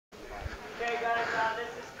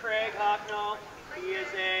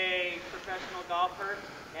golfer,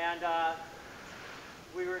 and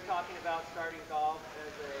we were talking about starting golf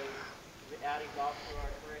as adding golf to our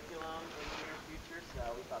curriculum in the near future, so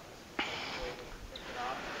we thought this was a way to kick it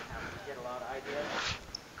off and get a lot of ideas.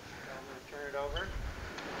 So I'm going to turn it over.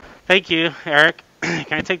 Thank you, Eric. Can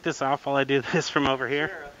I take this off while I do this from over here?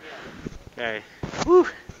 Sure, yeah. Okay. Woo.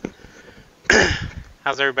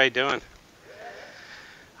 How's everybody doing?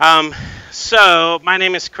 So my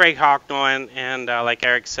name is Craig Hocknull, and like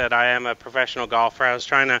Eric said, I am a professional golfer. I was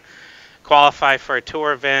trying to qualify for a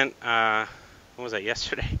tour event. What was that,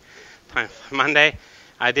 yesterday? Monday.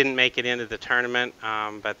 I didn't make it into the tournament,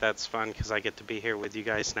 but that's fun because I get to be here with you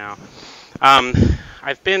guys now.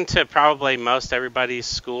 I've been to probably most everybody's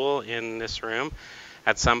school in this room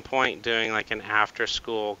at some point doing like an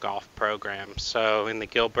after-school golf program. So in the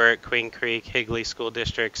Gilbert, Queen Creek, Higley school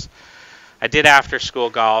districts, I did after-school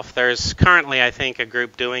golf. There's currently, I think, a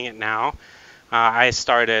group doing it now. I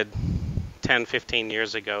started 10, 15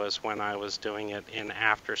 years ago is when I was doing it in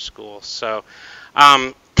after-school. So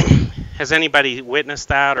has anybody witnessed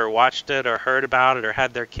that or watched it or heard about it or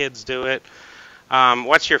had their kids do it?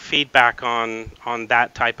 What's your feedback on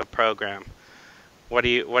that type of program?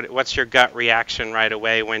 What's your gut reaction right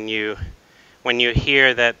away when you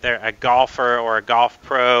hear that they're a golfer or a golf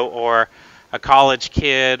pro or a college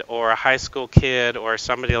kid or a high school kid or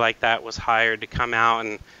somebody like that was hired to come out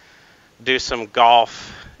and do some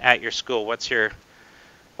golf at your school? What's your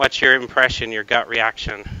impression, your gut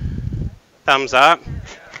reaction? Thumbs up?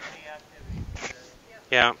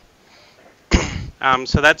 Yeah.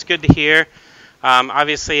 So that's good to hear.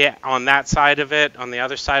 Obviously, on that side of it, on the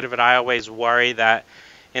other side of it, I always worry that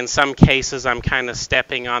in some cases I'm kind of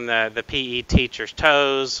stepping on the PE teacher's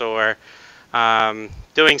toes or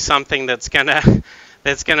doing something that's gonna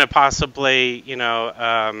possibly,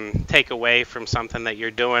 take away from something that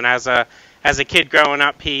you're doing. As a kid growing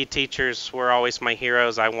up, PE teachers were always my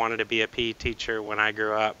heroes. I wanted to be a PE teacher when I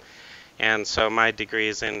grew up, and so my degree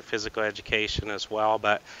is in physical education as well.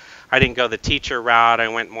 But I didn't go the teacher route. I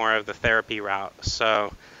went more of the therapy route.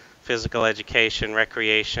 So physical education,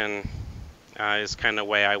 recreation is kind of the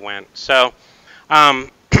way I went. So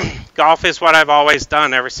golf is what I've always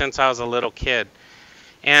done ever since I was a little kid.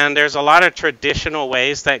 And there's a lot of traditional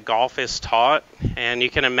ways that golf is taught. And you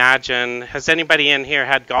can imagine, has anybody in here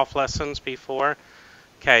had golf lessons before?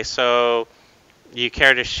 Okay, so you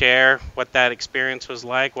care to share what that experience was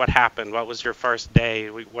like? What happened? What was your first day?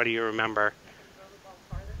 What do you remember?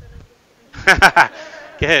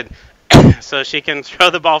 Good. So she can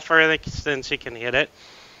throw the ball further than she can hit it.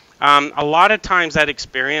 A lot of times that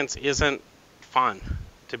experience isn't fun,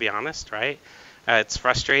 to be honest, right? It's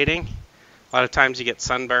frustrating. A lot of times you get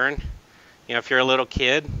sunburn. If you're a little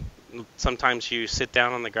kid, sometimes you sit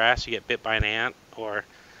down on the grass, you get bit by an ant or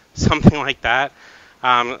something like that.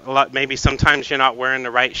 Maybe sometimes you're not wearing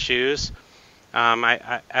the right shoes.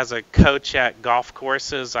 As a coach at golf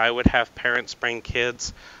courses, I would have parents bring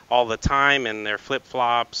kids all the time in their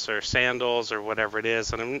flip-flops or sandals or whatever it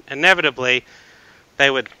is, and inevitably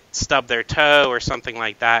they would stub their toe or something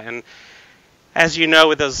like that. And as you know,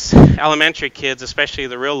 with those elementary kids, especially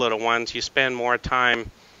the real little ones, you spend more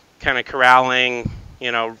time kind of corralling,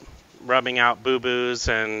 rubbing out boo-boos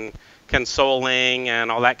and consoling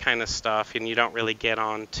and all that kind of stuff, and you don't really get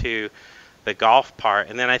on to the golf part.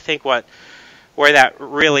 And then I think where that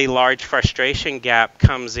really large frustration gap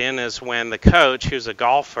comes in is when the coach, who's a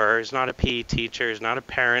golfer, is not a PE teacher, is not a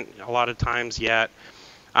parent a lot of times yet,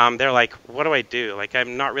 they're like, what do I do? Like,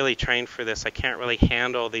 I'm not really trained for this. I can't really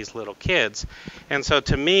handle these little kids. And so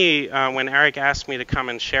to me, when Eric asked me to come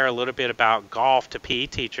and share a little bit about golf to PE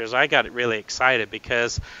teachers, I got really excited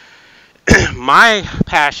because my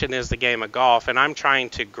passion is the game of golf, and I'm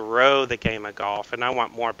trying to grow the game of golf, and I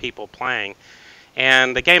want more people playing.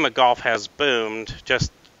 And the game of golf has boomed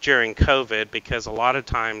just during COVID because a lot of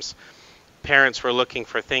times parents were looking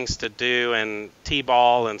for things to do, and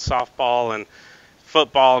t-ball and softball and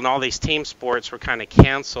football and all these team sports were kind of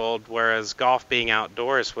canceled, whereas golf being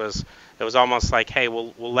outdoors was almost like, hey,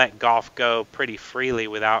 we'll let golf go pretty freely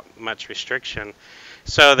without much restriction.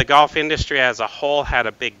 So the golf industry as a whole had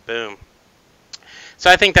a big boom. So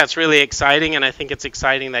I think that's really exciting, and I think it's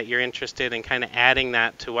exciting that you're interested in kind of adding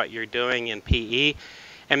that to what you're doing in PE.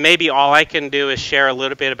 And maybe all I can do is share a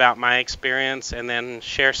little bit about my experience and then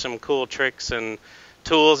share some cool tricks and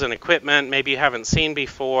tools and equipment maybe you haven't seen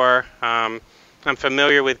before. I'm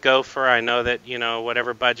familiar with Gopher. I know that,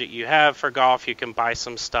 whatever budget you have for golf, you can buy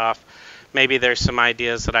some stuff. Maybe there's some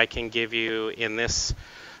ideas that I can give you in this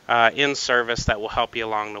in-service that will help you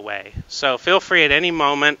along the way. So feel free at any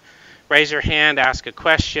moment, raise your hand, ask a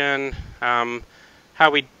question.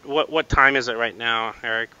 What time is it right now,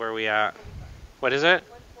 Eric? Where are we at? what is it?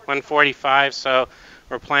 1:45. So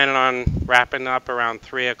we're planning on wrapping up around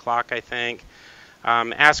 3 o'clock, I think.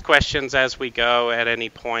 Ask questions as we go at any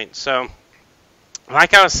point. So,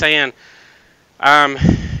 like I was saying,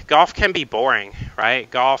 golf can be boring, right?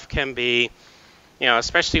 Golf can be,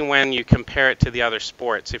 especially when you compare it to the other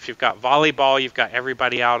sports. If you've got volleyball, you've got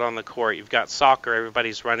everybody out on the court. You've got soccer,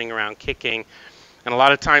 everybody's running around kicking. And a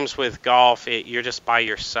lot of times with golf, you're just by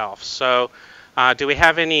yourself. So, do we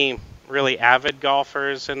have any really avid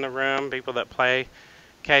golfers in the room, people that play?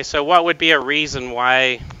 Okay, so what would be a reason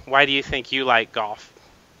why do you think you like golf?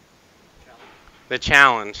 The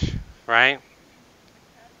challenge, right?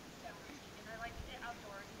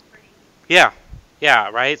 Yeah,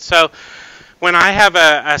 right. So when I have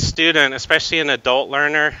a student, especially an adult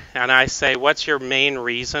learner, and I say, what's your main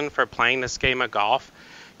reason for playing this game of golf?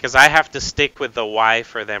 Because I have to stick with the why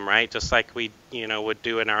for them, right? Just like we, would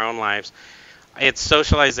do in our own lives. It's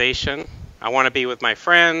socialization. I want to be with my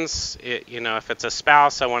friends. If it's a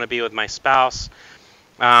spouse, I want to be with my spouse.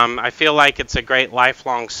 I feel like it's a great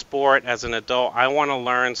lifelong sport. As an adult, I want to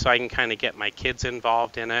learn so I can kind of get my kids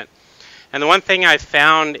involved in it. And the one thing I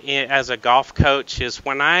found as a golf coach is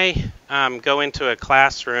when I go into a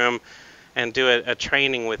classroom and do a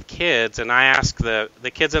training with kids, and I ask the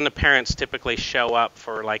kids and the parents typically show up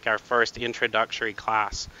for like our first introductory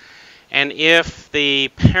class. And if the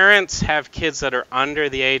parents have kids that are under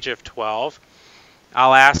the age of 12,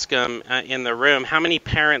 I'll ask them in the room, how many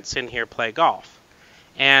parents in here play golf?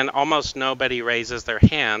 And almost nobody raises their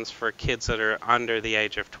hands for kids that are under the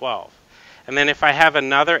age of 12. And then if I have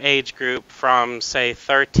another age group from, say,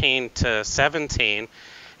 13 to 17,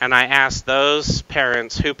 and I ask those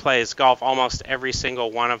parents who plays golf, almost every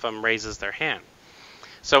single one of them raises their hand.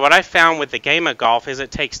 So what I found with the game of golf is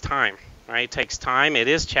it takes time. Right? It takes time. It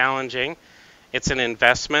is challenging. It's an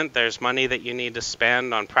investment. There's money that you need to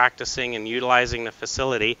spend on practicing and utilizing the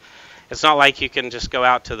facility. It's not like you can just go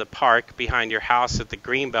out to the park behind your house at the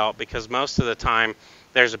Greenbelt, because most of the time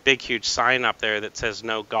there's a big, huge sign up there that says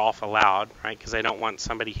no golf allowed, right? Because they don't want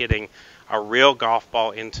somebody hitting a real golf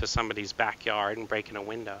ball into somebody's backyard and breaking a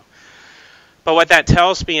window. But what that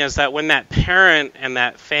tells me is that when that parent and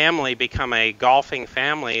that family become a golfing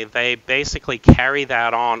family, they basically carry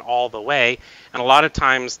that on all the way. And a lot of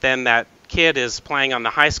times then that kid is playing on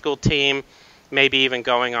the high school team, maybe even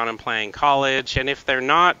going on and playing college. And if they're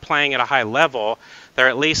not playing at a high level, they're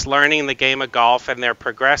at least learning the game of golf, and they're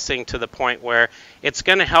progressing to the point where it's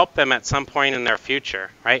going to help them at some point in their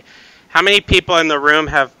future, right? How many people in the room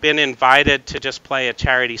have been invited to just play a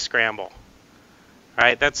charity scramble?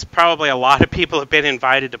 Right, that's probably a lot of people have been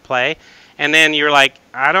invited to play, and then you're like,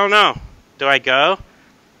 I don't know, do I go?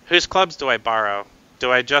 Whose clubs do I borrow? Do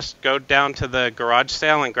I just go down to the garage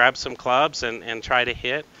sale and grab some clubs and try to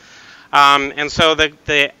hit? And so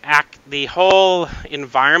the whole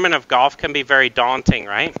environment of golf can be very daunting,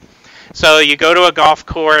 right? So you go to a golf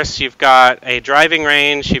course, you've got a driving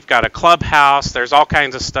range, you've got a clubhouse, there's all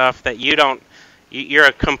kinds of stuff that you're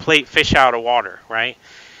a complete fish out of water, right?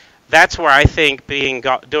 That's where I think doing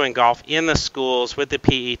golf in the schools with the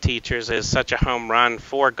PE teachers is such a home run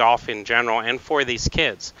for golf in general and for these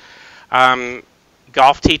kids.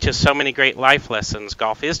 Golf teaches so many great life lessons.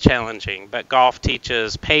 Golf is challenging, but golf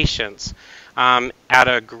teaches patience. At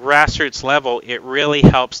a grassroots level, it really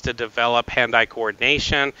helps to develop hand-eye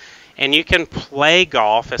coordination, and you can play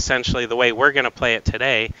golf essentially the way we're going to play it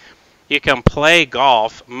today. You can play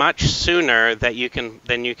golf much sooner than you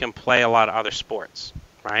can play a lot of other sports.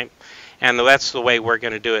 Right, and that's the way we're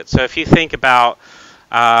going to do it. So if you think about,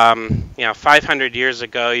 500 years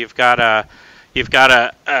ago, you've got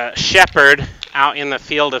a shepherd out in the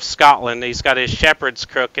field of Scotland. He's got his shepherd's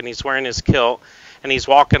crook, and he's wearing his kilt, and he's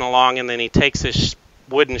walking along, and then he takes his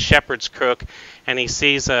wooden shepherd's crook, and he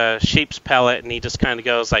sees a sheep's pellet, and he just kind of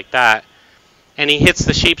goes like that, and he hits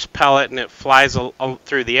the sheep's pellet, and it flies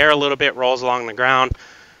through the air a little bit, rolls along the ground.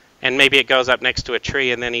 And maybe it goes up next to a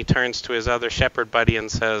tree, and then he turns to his other shepherd buddy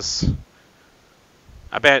and says,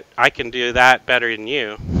 I bet I can do that better than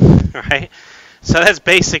you, right? So that's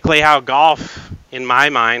basically how golf, in my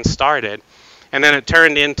mind, started. And then it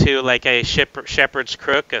turned into like a shepherd's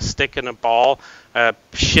crook, a stick and a ball, a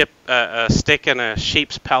stick and a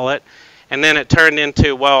sheep's pellet. And then it turned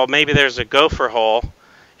into, well, maybe there's a gopher hole,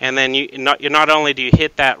 and then you not only do you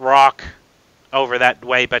hit that rock over that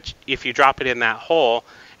way, but if you drop it in that hole,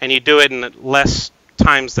 and you do it in less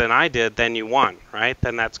times than I did, then you won, right?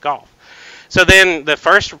 Then that's golf. So then the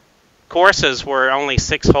first courses were only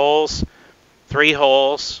 6 holes, 3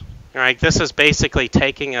 holes. Right? This is basically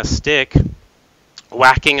taking a stick,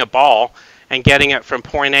 whacking a ball, and getting it from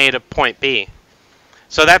point A to point B.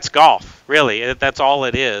 So that's golf, really. That's all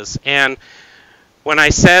it is. And when I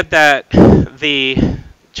said that the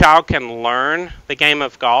child can learn the game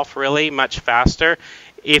of golf really much faster,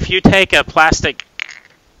 if you take a plastic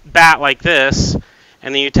bat like this,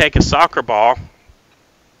 and then you take a soccer ball,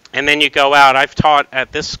 and then you go out. I've taught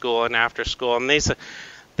at this school and after school, and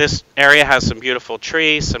this area has some beautiful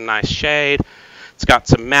trees, some nice shade. It's got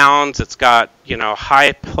some mounds. It's got,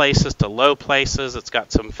 high places to low places. It's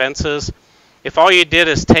got some fences. If all you did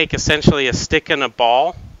is take essentially a stick and a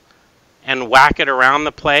ball and whack it around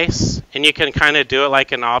the place, and you can kind of do it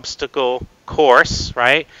like an obstacle course,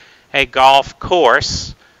 right? A golf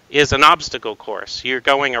course is an obstacle course. You're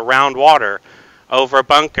going around water, over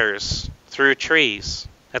bunkers, through trees.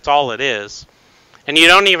 That's all it is. And you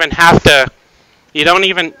don't even have to,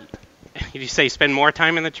 you say spend more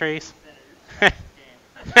time in the trees?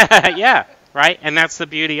 Yeah, right? And that's the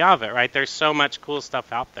beauty of it, right? There's so much cool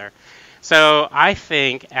stuff out there. So I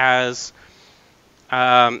think as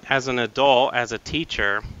an adult, as a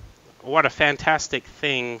teacher, what a fantastic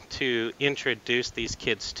thing to introduce these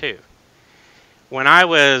kids to. When I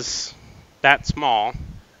was that small,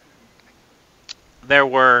 there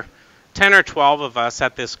were 10 or 12 of us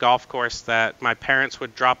at this golf course that my parents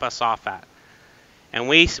would drop us off at. And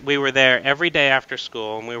we were there every day after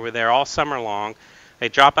school, and we were there all summer long.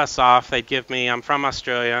 They'd drop us off. They'd give me, I'm from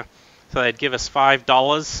Australia, so they'd give us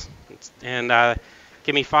 $5 and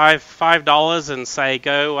give me $5 and say,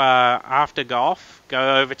 go after golf,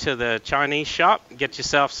 go over to the Chinese shop, get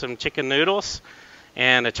yourself some chicken noodles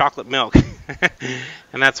and a chocolate milk.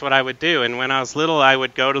 And that's what I would do. And when I was little, I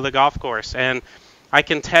would go to the golf course. And I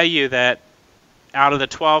can tell you that out of the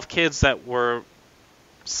 12 kids that were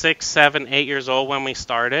 6, 7, 8 years old when we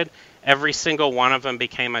started, every single one of them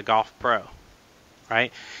became a golf pro,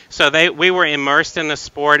 right? So we were immersed in the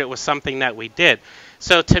sport. It was something that we did.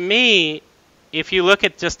 So to me, if you look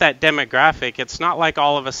at just that demographic, it's not like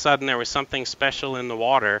all of a sudden there was something special in the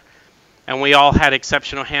water and we all had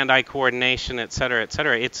exceptional hand-eye coordination, et cetera, et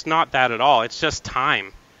cetera. It's not that at all. It's just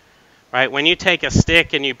time, right? When you take a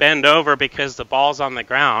stick and you bend over because the ball's on the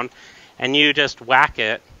ground and you just whack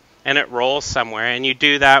it and it rolls somewhere, and you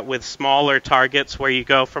do that with smaller targets where you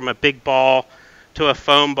go from a big ball to a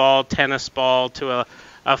foam ball, tennis ball, to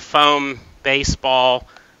a foam baseball,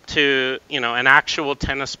 to an actual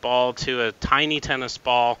tennis ball, to a tiny tennis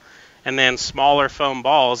ball, and then smaller foam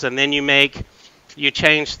balls, and then you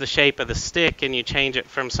change the shape of the stick and you change it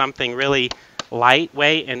from something really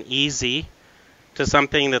lightweight and easy to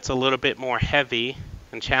something that's a little bit more heavy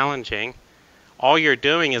and challenging. All you're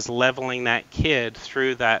doing is leveling that kid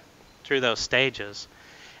through those stages.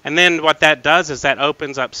 And then what that does is that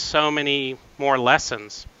opens up so many more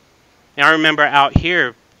lessons. And I remember out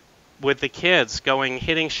here with the kids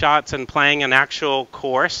hitting shots and playing an actual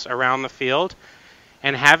course around the field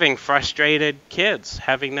and having frustrated kids,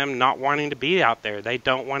 having them not wanting to be out there. They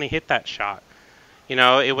don't want to hit that shot.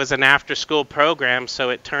 It was an after-school program, so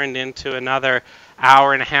it turned into another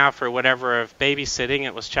hour and a half or whatever of babysitting.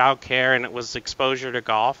 It was childcare and it was exposure to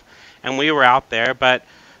golf, and we were out there. But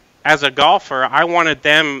as a golfer, I wanted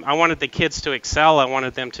the kids to excel. I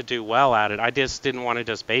wanted them to do well at it. I just didn't want to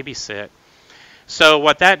just babysit. So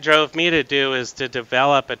what that drove me to do is to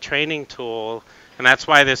develop a training tool, and that's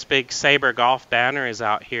why this big Sabre Golf banner is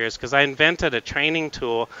out here, is because I invented a training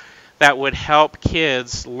tool that would help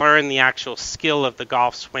kids learn the actual skill of the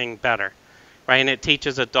golf swing better, right? And it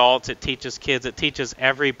teaches adults, it teaches kids, it teaches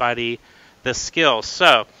everybody the skills.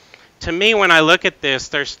 So to me, when I look at this,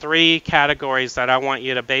 there's 3 categories that I want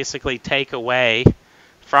you to basically take away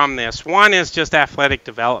from this. One is just athletic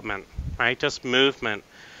development, right? Just movement.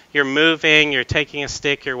 You're moving, you're taking a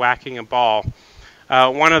stick, you're whacking a ball.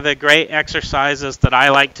 One of the great exercises that I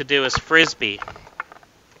like to do is frisbee.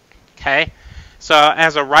 Okay? So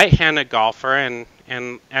as a right-handed golfer,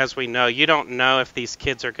 and as we know, you don't know if these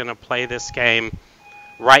kids are going to play this game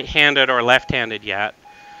right-handed or left-handed yet.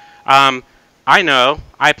 I know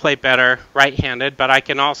I play better right-handed, but I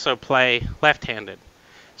can also play left-handed.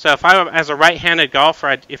 So as a right-handed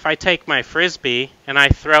golfer, if I take my frisbee and I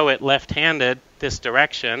throw it left-handed this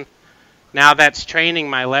direction, now that's training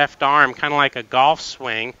my left arm, kind of like a golf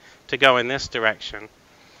swing, to go in this direction.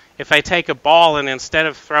 If I take a ball and instead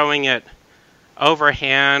of throwing it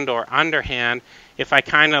overhand or underhand, if I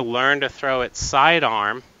kind of learn to throw it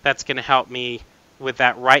sidearm, that's going to help me with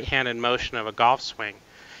that right-handed motion of a golf swing.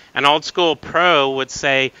 An old school pro would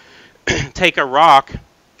say, take a rock,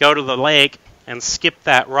 go to the lake, and skip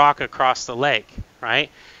that rock across the lake, right?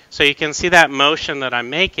 So you can see that motion that I'm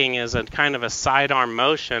making is a kind of a sidearm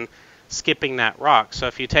motion, skipping that rock. So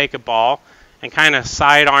if you take a ball and kind of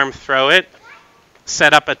sidearm throw it,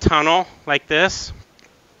 set up a tunnel like this,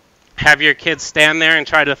 have your kids stand there and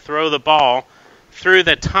try to throw the ball through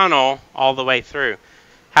the tunnel all the way through.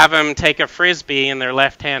 Have them take a Frisbee in their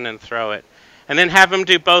left hand and throw it. And then have them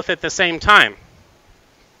do both at the same time,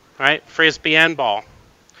 right? Frisbee and ball.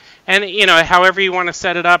 And, you know, however you want to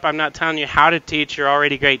set it up, I'm not telling you how to teach. You're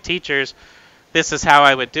already great teachers. This is how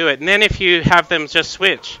I would do it. And then if you have them just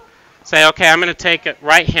switch, say, okay, I'm going to take it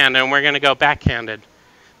right-handed and we're going to go backhanded.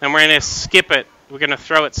 Then we're going to skip it. We're going to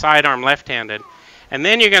throw it sidearm left-handed. And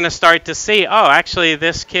then you're going to start to see, oh, actually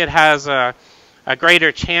this kid has a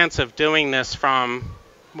greater chance of doing this from,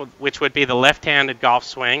 which would be the left-handed golf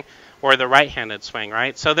swing or the right-handed swing,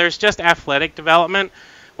 right? So there's just athletic development,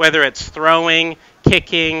 whether it's throwing,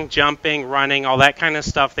 kicking, jumping, running, all that kind of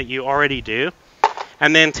stuff that you already do.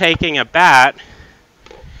 And then taking a bat,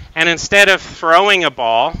 and instead of throwing a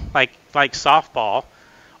ball like softball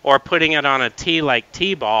or putting it on a tee like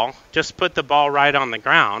t-ball, just put the ball right on the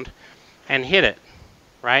ground and hit it,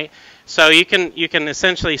 right? So you can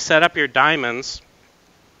essentially set up your diamonds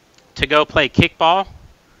to go play kickball,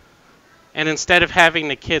 and instead of having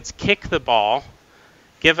the kids kick the ball,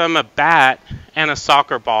 give them a bat and a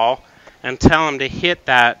soccer ball and tell them to hit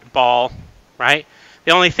that ball, right?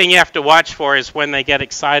 The only thing you have to watch for is when they get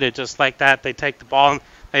excited, just like that, they take the ball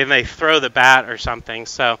and they throw the bat or something.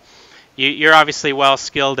 So you're obviously well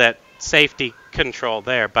skilled at safety control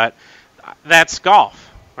there, but that's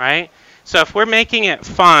golf, right? So if we're making it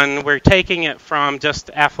fun, we're taking it from just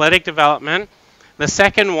athletic development. The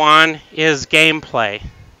second one is gameplay.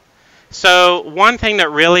 So one thing that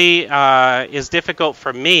really is difficult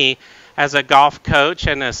for me as a golf coach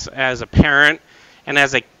and as a parent and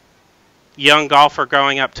as a young golfer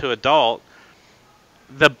growing up to adult,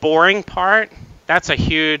 the boring part, that's a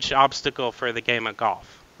huge obstacle for the game of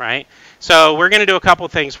golf, right? So we're going to do a couple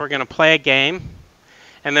things. We're going to play a game,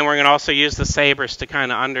 and then we're going to also use the sabers to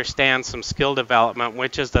kind of understand some skill development,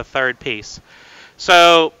 which is the third piece.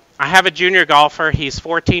 So I have a junior golfer. He's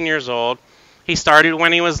 14 years old. He started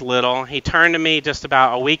when he was little. He turned to me just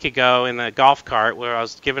about a week ago in the golf cart where I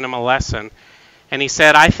was giving him a lesson. And he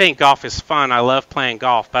said, I think golf is fun. I love playing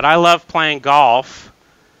golf. But I love playing golf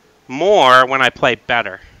more when I play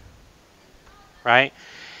better, right?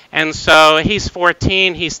 And so he's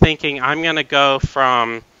 14. He's thinking, I'm going to go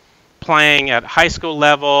from playing at high school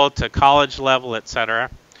level to college level,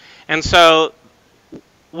 etc. And so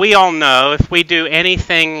we all know if we do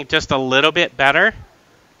anything just a little bit better,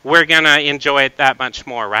 we're going to enjoy it that much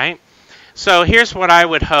more, right? So here's what I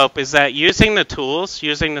would hope is that using the tools,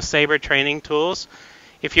 using the saber training tools,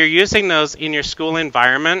 if you're using those in your school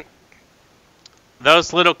environment,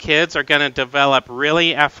 those little kids are going to develop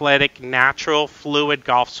really athletic, natural, fluid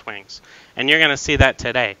golf swings. And you're going to see that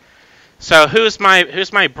today. So who's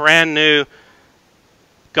my brand new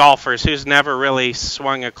golfers who's never really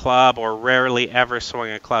swung a club or rarely ever swung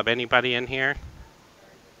a club? Anybody in here?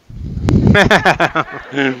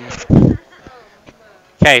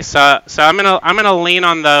 Okay, so I'm gonna lean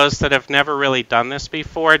on those that have never really done this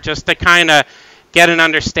before, just to kind of get an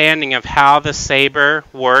understanding of how the saber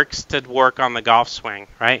works to work on the golf swing,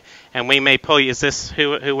 right? And we may pull you. Is this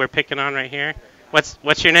who we're picking on right here?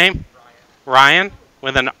 What's your name? Ryan,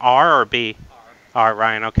 with an R or B? R,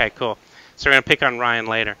 Ryan. Okay, cool. So we're gonna pick on Ryan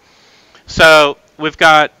later. So we've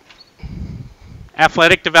got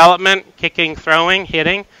athletic development, kicking, throwing,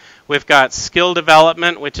 hitting. We've got skill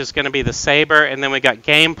development, which is going to be the saber, and then we've got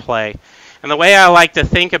gameplay. And the way I like to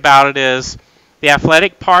think about it is the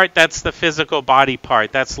athletic part, that's the physical body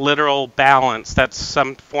part. That's literal balance. That's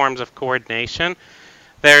some forms of coordination.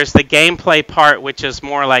 There's the gameplay part, which is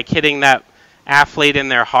more like hitting that athlete in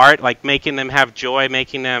their heart, like making them have joy,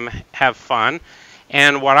 making them have fun.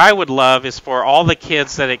 And what I would love is for all the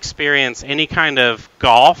kids that experience any kind of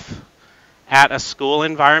golf at a school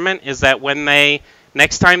environment is that when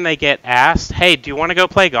next time they get asked, hey, do you want to go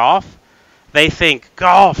play golf? They think,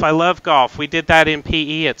 golf, I love golf. We did that in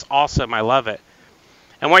PE. It's awesome. I love it.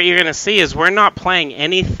 And what you're going to see is we're not playing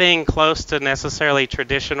anything close to necessarily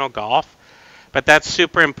traditional golf, but that's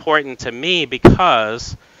super important to me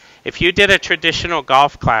because if you did a traditional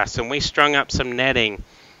golf class and we strung up some netting,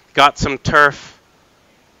 got some turf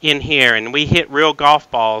in here, and we hit real golf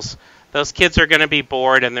balls, those kids are going to be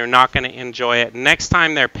bored and they're not going to enjoy it. Next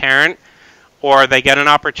time their parent or they get an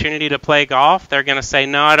opportunity to play golf, they're going to say,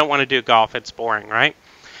 no, I don't want to do golf. It's boring, right?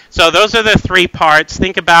 So those are the three parts.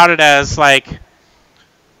 Think about it as like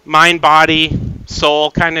mind, body,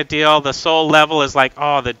 soul kind of deal. The soul level is like,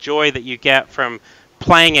 oh, the joy that you get from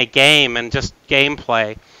playing a game and just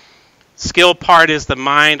gameplay. Skill part is the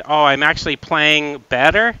mind. Oh, I'm actually playing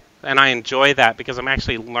better, and I enjoy that because I'm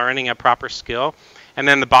actually learning a proper skill. And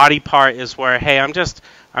then the body part is where, hey, I'm just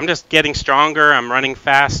getting stronger, I'm running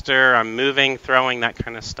faster, I'm moving, throwing, that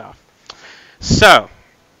kind of stuff. So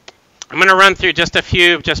I'm going to run through just a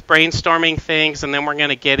few just brainstorming things, and then we're going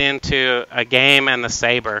to get into a game and the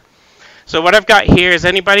saber. So what I've got here, is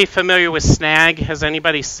anybody familiar with snag? Has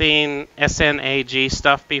anybody seen SNAG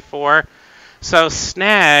stuff before? So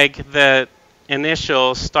snag, the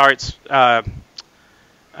initial starts is an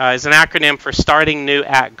acronym for starting new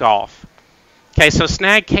at golf. Okay, so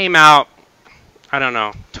snag came out, I don't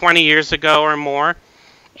know, 20 years ago or more.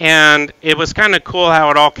 And it was kind of cool how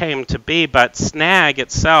it all came to be, but snag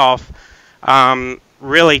itself,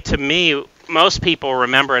 really, to me, most people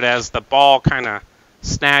remember it as the ball kind of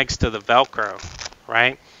snags to the Velcro,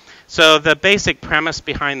 right? So the basic premise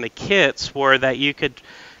behind the kits were that you could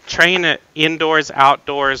train it indoors,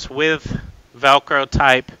 outdoors with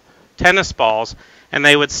Velcro-type tennis balls, and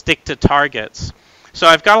they would stick to targets. So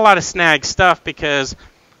I've got a lot of snag stuff because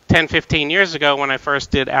 10, 15 years ago when I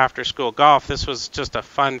first did after-school golf, this was just a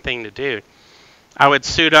fun thing to do. I would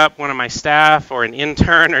suit up one of my staff or an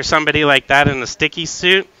intern or somebody like that in a sticky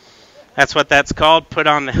suit. That's what that's called, put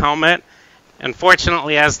on the helmet.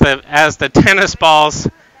 Unfortunately, as the tennis balls,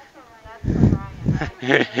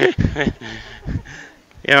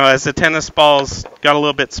 as the tennis balls got a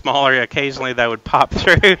little bit smaller, occasionally they would pop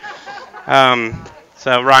through.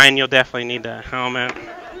 So Ryan, you'll definitely need a helmet.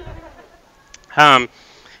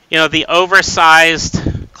 The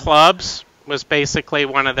oversized clubs was basically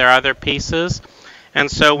one of their other pieces. And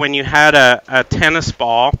so when you had a tennis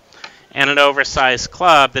ball and an oversized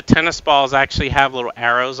club, the tennis balls actually have little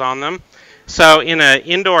arrows on them. So in an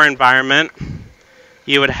indoor environment,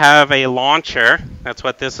 you would have a launcher. That's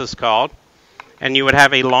what this is called. And you would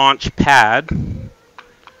have a launch pad. You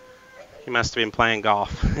must have been playing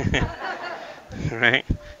golf. Right?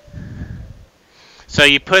 So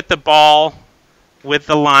you put the ball with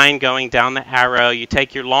the line going down the arrow. You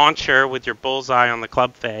take your launcher with your bullseye on the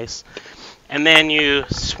club face, and then you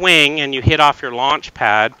swing and you hit off your launch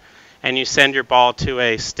pad, and you send your ball to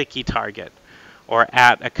a sticky target or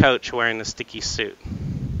at a coach wearing the sticky suit,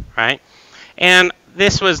 right? And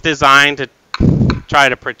this was designed to try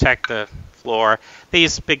to protect the floor.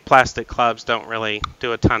 These big plastic clubs don't really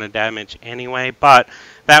do a ton of damage anyway, but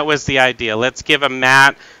that was the idea. Let's give a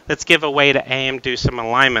mat, let's give a way to aim, do some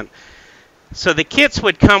alignment. So the kits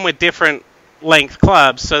would come with different length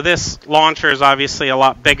clubs. So this launcher is obviously a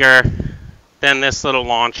lot bigger than this little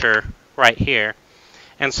launcher right here.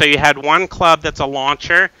 And so you had one club that's a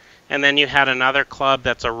launcher, and then you had another club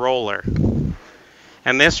that's a roller.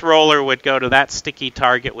 And this roller would go to that sticky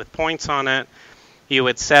target with points on it. You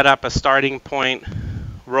would set up a starting point,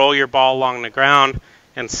 roll your ball along the ground,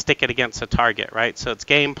 and stick it against a target, right? So it's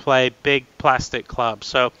gameplay, big plastic club.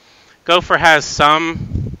 So Gopher has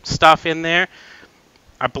some stuff in there.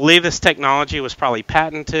 I believe this technology was probably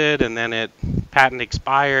patented, and then patent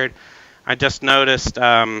expired. I just noticed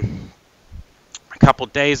a couple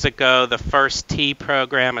days ago the first tee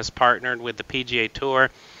program has partnered with the PGA Tour,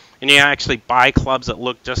 and you actually buy clubs that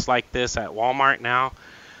look just like this at Walmart now.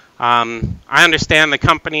 I understand the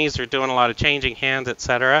companies are doing a lot of changing hands,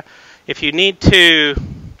 etc. If you need to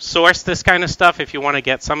source this kind of stuff, if you want to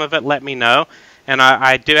get some of it, let me know. And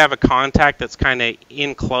I do have a contact that's kind of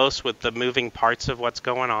in close with the moving parts of what's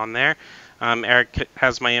going on there. Eric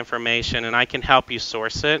has my information, and I can help you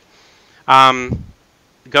source it.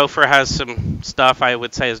 Gopher has some stuff I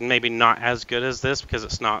would say is maybe not as good as this because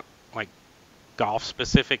it's not like golf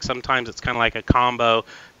specific. Sometimes it's kind of like a combo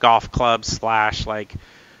golf club / like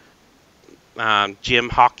gym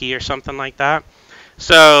hockey or something like that.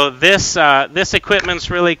 So this equipment's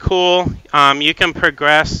really cool. You can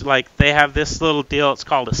progress, like they have this little deal, it's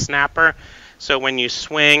called a snapper. So when you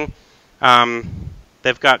swing,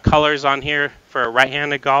 they've got colors on here for a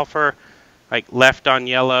right-handed golfer, like left on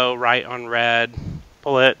yellow, right on red.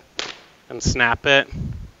 Pull it and snap it.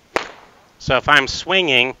 So if I'm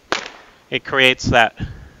swinging, it creates that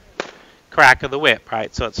crack of the whip,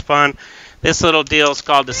 right? So it's fun. This little deal is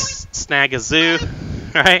called the Snag-a-Zoo,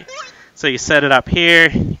 right? So you set it up here,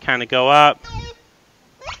 you kind of go up,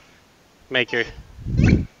 make your,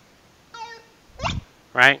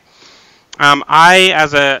 right? I,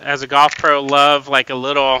 as a golf pro, love like a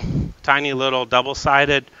little, tiny little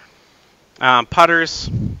double-sided putters,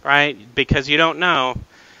 right? Because you don't know,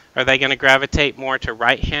 are they going to gravitate more to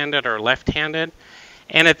right-handed or left-handed?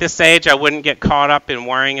 And at this age, I wouldn't get caught up in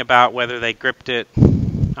worrying about whether they gripped it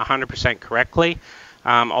 100% correctly.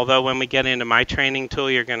 Although when we get into my training tool,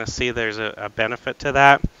 you're going to see there's a benefit to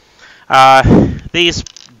that. These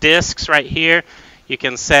discs right here, you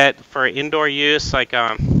can set for indoor use, like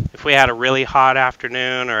if we had a really hot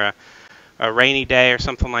afternoon or a rainy day or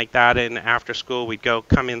something like that, and after school we'd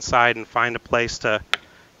come inside and find a place to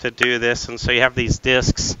do this. And so you have these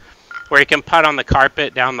discs where you can putt on the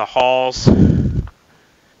carpet, down the halls,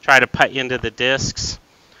 try to putt into the discs.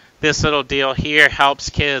 This little deal here helps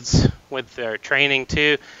kids with their training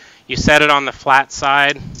too. You set it on the flat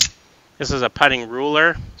side. This is a putting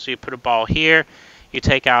ruler, so you put a ball here, you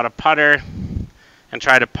take out a putter and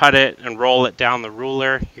try to putt it and roll it down the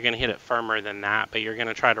ruler. You're going to hit it firmer than that, but you're going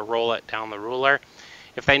to try to roll it down the ruler.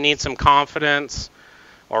 If they need some confidence,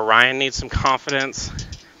 or Ryan needs some confidence,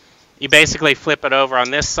 you basically flip it over on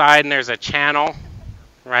this side, and there's a channel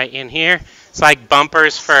right in here. It's like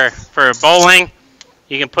bumpers for bowling.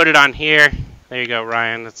 You can put it on here. There you go,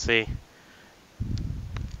 Ryan. Let's see.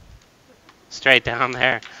 Straight down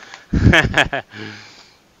there.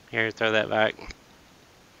 Here, throw that back.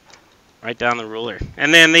 Right down the ruler.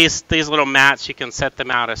 And then these little mats, you can set them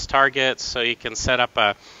out as targets. So you can set up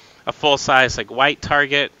a full-size like white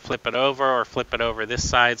target, flip it over, or flip it over this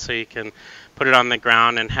side so you can put it on the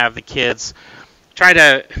ground and have the kids try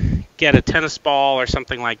to get a tennis ball or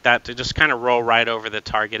something like that to just kind of roll right over the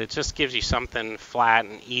target. It just gives you something flat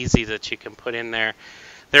and easy that you can put in there.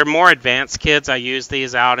 They're more advanced kids. I use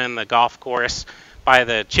these out in the golf course by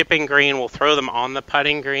the chipping green. We'll throw them on the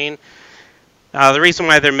putting green. The reason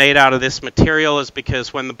why they're made out of this material is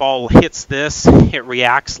because when the ball hits this, it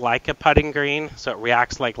reacts like a putting green. So it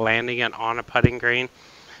reacts like landing it on a putting green.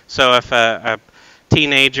 So if a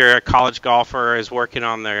teenager, a college golfer is working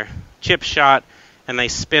on their chip shot and they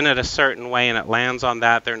spin it a certain way and it lands on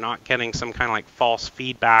that, they're not getting some kind of like false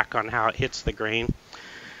feedback on how it hits the green.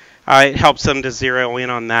 It helps them to zero in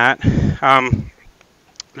on that.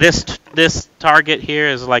 This target here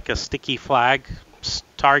is like a sticky flag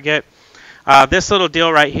target. This little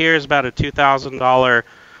deal right here is about a $2,000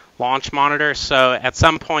 launch monitor. So at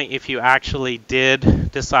some point, if you actually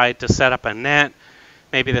did decide to set up a net,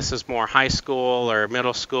 maybe this is more high school or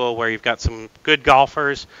middle school where you've got some good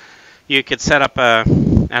golfers, you could set up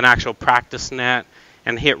an actual practice net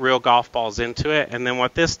and hit real golf balls into it. And then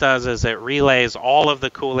what this does is it relays all of the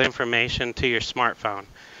cool information to your smartphone.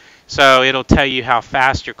 So it'll tell you how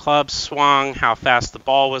fast your club swung, how fast the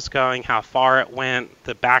ball was going, how far it went,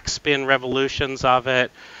 the backspin revolutions of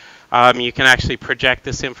it. You can actually project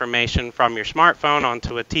this information from your smartphone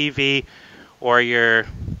onto a TV or your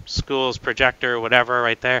school's projector or whatever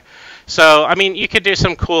right there. So, I mean, you could do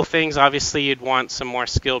some cool things. Obviously, you'd want some more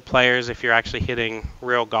skilled players if you're actually hitting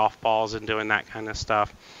real golf balls and doing that kind of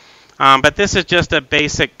stuff. But this is just a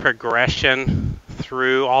basic progression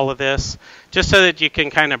through all of this, just so that you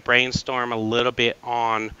can kind of brainstorm a little bit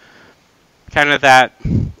on kind of that,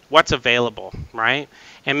 what's available, right?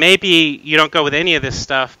 And maybe you don't go with any of this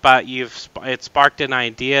stuff, but it sparked an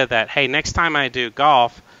idea that, hey, next time I do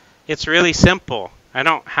golf, it's really simple. I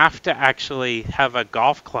don't have to actually have a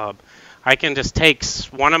golf club. I can just take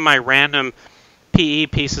one of my random PE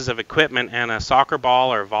pieces of equipment and a soccer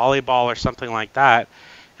ball or volleyball or something like that,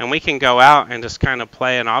 and we can go out and just kind of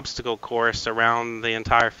play an obstacle course around the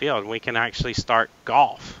entire field. We can actually start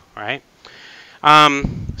golf, right?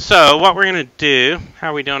 So what we're going to do,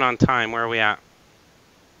 how are we doing on time? Where are we at?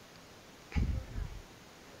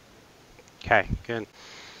 Okay, good.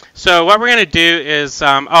 So what we're going to do is,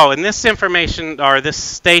 and this information, or this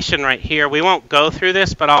station right here, we won't go through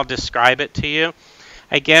this, but I'll describe it to you.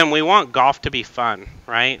 Again, we want golf to be fun,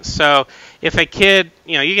 right? So if a kid,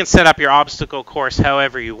 you can set up your obstacle course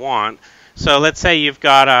however you want. So let's say you've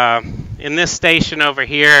got, in this station over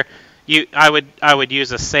here, I would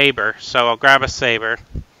use a saber. So I'll grab a saber,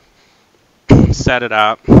 set it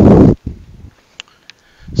up.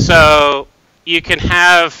 So you can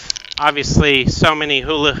have, obviously, so many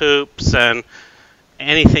hula hoops and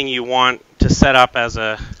anything you want to set up as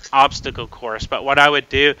a obstacle course. But what I would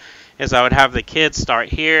do is I would have the kids start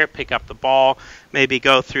here, pick up the ball, maybe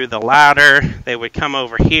go through the ladder. They would come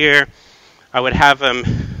over here. I would have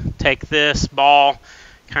them take this ball,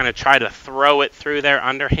 kind of try to throw it through their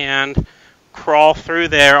underhand, crawl through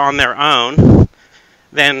there on their own,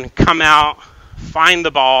 then come out, find the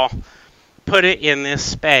ball, put it in this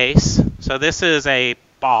space. So this is a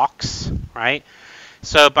box, right?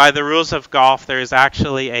 So by the rules of golf, there is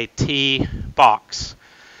actually a tee box.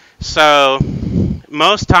 So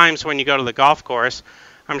most times when you go to the golf course,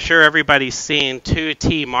 I'm sure everybody's seen 2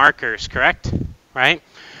 tee markers, correct? Right?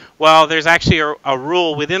 Well, there's actually a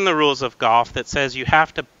rule within the rules of golf that says you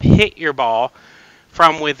have to hit your ball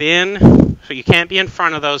from within, so you can't be in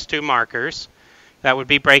front of those 2 markers. That would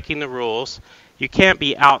be breaking the rules. You can't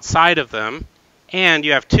be outside of them, and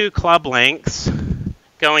you have 2 club lengths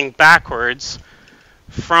going backwards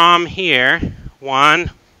from here,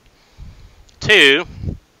 1, 2,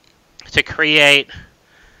 to create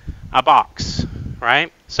a box,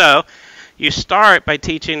 right? So you start by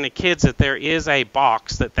teaching the kids that there is a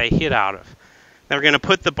box that they hit out of. They're going to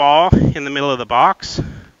put the ball in the middle of the box.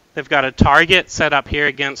 They've got a target set up here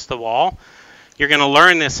against the wall. You're going to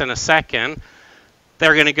learn this in a second.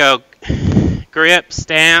 They're going to go grip,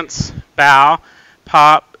 stance, bow,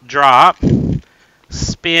 pop, drop,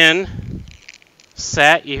 spin,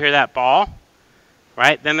 set. You hear that ball?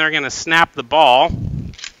 Right? Then they're going to snap the ball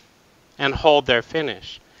and hold their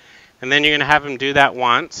finish. And then you're going to have them do that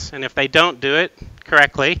once. And if they don't do it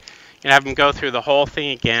correctly, you're going to have them go through the whole thing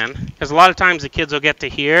again. Because a lot of times the kids will get to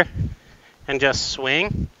here and just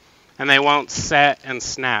swing, and they won't set and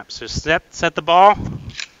snap. So set the ball,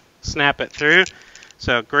 snap it through.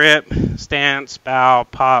 So grip, stance, bow,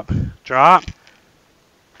 pop, drop,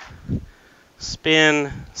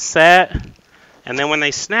 spin, set, and then when they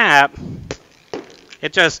snap,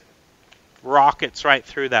 it just rockets right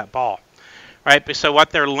through that ball. Right? So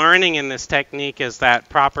what they're learning in this technique is that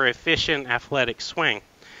proper, efficient, athletic swing.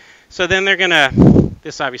 So then they're going to,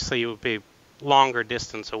 this obviously would be longer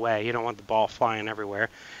distance away. You don't want the ball flying everywhere.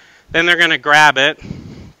 Then they're going to grab it,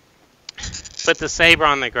 put the saber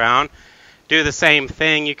on the ground, do the same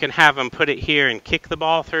thing. You can have them put it here and kick the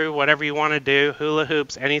ball through, whatever you want to do, hula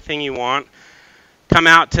hoops, anything you want. Come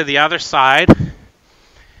out to the other side.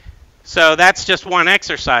 So that's just one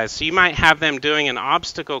exercise. So you might have them doing an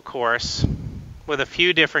obstacle course with a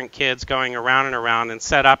few different kids going around and around, and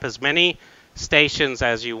set up as many stations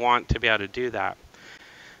as you want to be able to do that.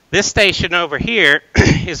 This station over here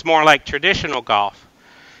is more like traditional golf.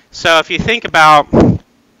 So if you think about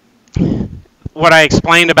what I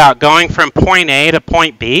explained about going from point A to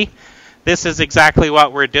point B, this is exactly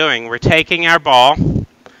what we're doing. We're taking our ball,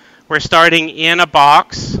 we're starting in a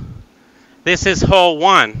box. This is hole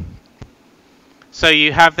 1. So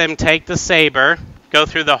you have them take the saber, go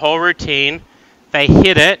through the whole routine. They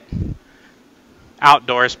hit it,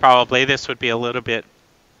 outdoors probably. This would be a little bit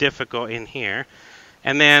difficult in here.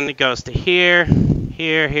 And then it goes to here,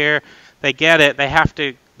 here, here. They get it.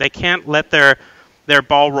 They can't let their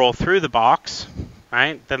ball roll through the box,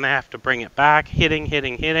 right? Then they have to bring it back, hitting,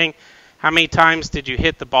 hitting, hitting. How many times did you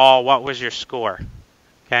hit the ball? What was your score?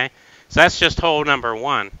 Okay? So that's just hole number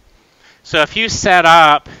 1. So if you set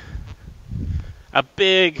up a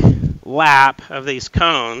big lap of these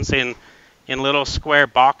cones in little square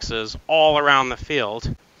boxes all around the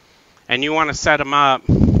field, and you want to set them up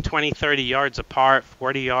 20, 30 yards apart,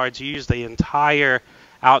 40 yards, you use the entire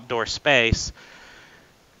outdoor space.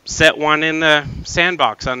 Set one in the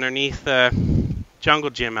sandbox underneath the jungle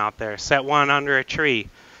gym out there. Set one under a tree.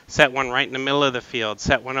 Set one right in the middle of the field.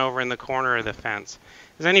 Set one over in the corner of the fence.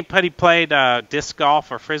 Has anybody played disc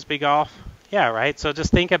golf or frisbee golf? Yeah, right? So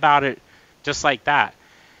just think about it just like that.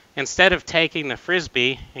 Instead of taking the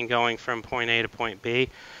frisbee and going from point A to point B,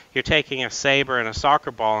 you're taking a saber and a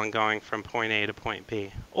soccer ball and going from point A to point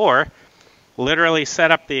B. Or literally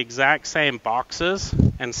set up the exact same boxes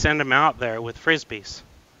and send them out there with frisbees.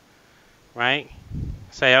 Right?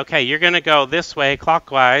 Say, okay, you're going to go this way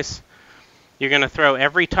clockwise. You're going to throw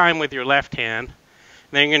every time with your left hand. And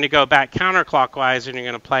then you're going to go back counterclockwise and you're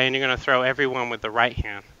going to play, and you're going to throw everyone with the right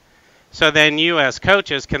hand. So then you as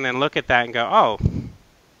coaches can then look at that and go, oh,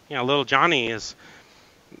 you know, little Johnny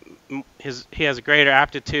he has a greater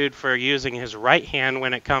aptitude for using his right hand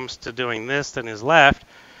when it comes to doing this than his left.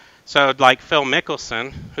 So like Phil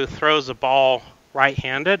Mickelson, who throws a ball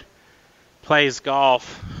right-handed, plays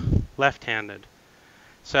golf left-handed.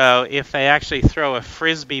 So if they actually throw a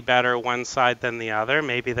frisbee better one side than the other,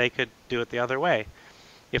 maybe they could do it the other way.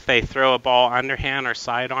 If they throw a ball underhand or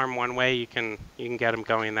sidearm one way, you can get them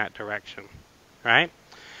going that direction, right?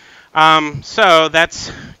 So that's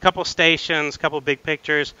a couple stations, a couple big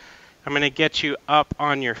pictures. I'm going to get you up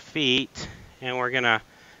on your feet, and we're going to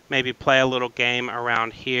maybe play a little game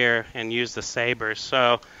around here and use the sabers.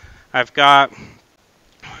 So I've got 1,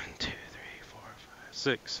 2, 3, 4, 5,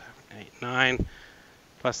 6, 7, 8, 9,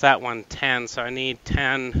 plus that one, 10. So I need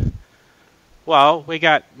 10. Well, we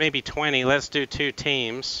got maybe 20. Let's do 2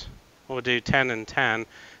 teams. We'll do 10 and 10.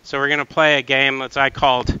 So we're going to play a game that I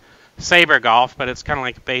called saber golf, but it's kind of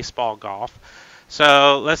like baseball golf.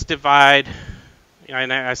 So let's divide.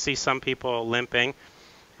 I see some people limping,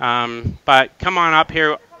 but come on up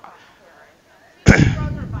here.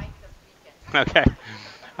 Okay.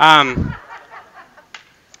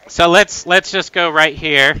 So let's just go right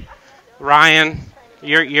here. Ryan,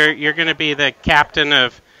 you're going to be the captain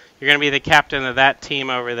of that team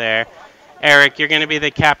over there. Eric, you're going to be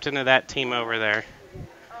the captain of that team over there.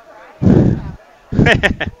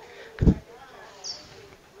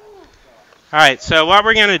 All right, so what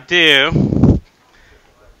we're going to do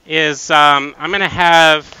is I'm going to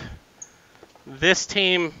have this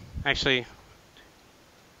team Actually,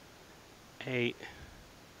 8.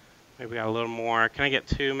 Maybe we got a little more. Can I get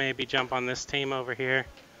 2 maybe jump on this team over here?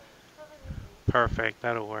 Perfect.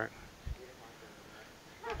 That'll work.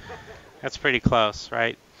 That's pretty close,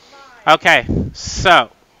 right? Okay,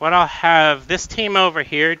 so what I'll have this team over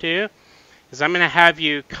here do is I'm going to have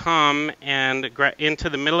you come and into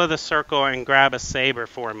the middle of the circle and grab a saber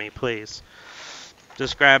for me, please.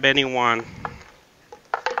 Just grab any one.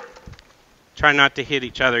 Try not to hit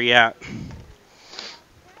each other yet.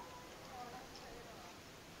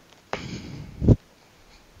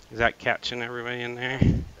 Is that catching everybody in there?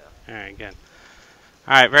 All right, good.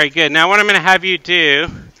 All right, very good. Now what I'm going to have you do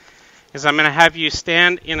is I'm going to have you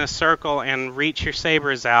stand in a circle and reach your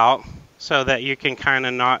sabers out so that you can kind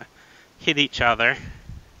of not hit each other.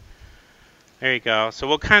 There you go. So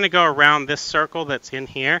we'll kind of go around this circle that's in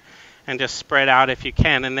here and just spread out if you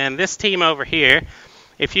can. And then this team over here,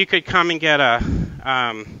 if you could come and get a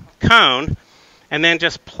cone and then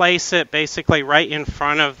just place it basically right in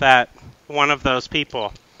front of that one of those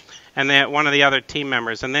people and then one of the other team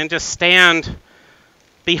members, and then just stand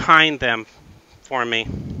behind them for me.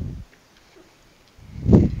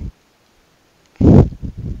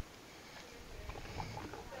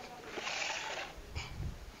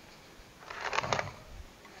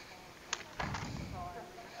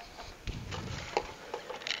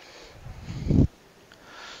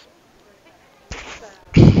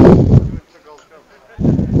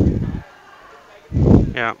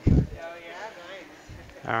 Yeah.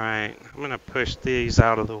 All right, I'm going to push these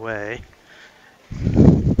out of the way.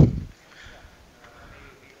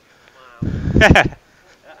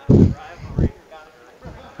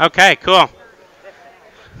 Okay, cool.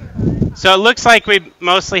 So it looks like we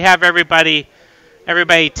mostly have everybody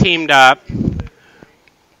teamed up. All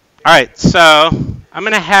right, so I'm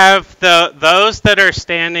going to have those that are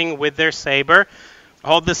standing with their saber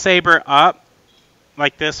hold the saber up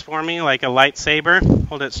like this for me, like a lightsaber.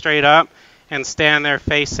 Hold it straight up and stand there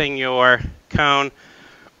facing your cone.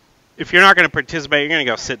 If you're not going to participate, you're going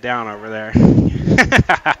to go sit down over there.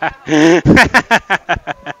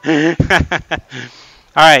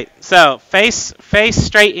 All right, so face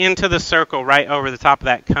straight into the circle right over the top of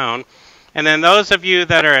that cone. And then those of you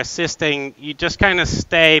that are assisting, you just kind of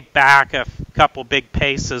stay back a couple big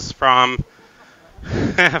paces from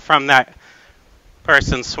that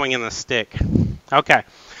person swinging the stick. Okay,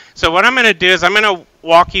 so what I'm going to do is I'm going to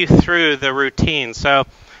walk you through the routine. So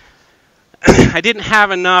I didn't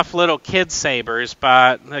have enough little kid sabers,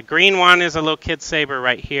 but the green one is a little kid saber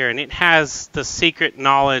right here, and it has the secret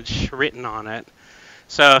knowledge written on it.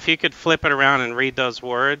 So if you could flip it around and read those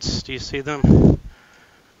words. Do you see them?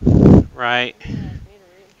 Right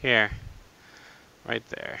here. Right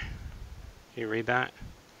there. Can you read that?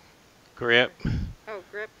 Grip. Oh,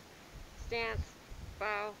 grip, stance,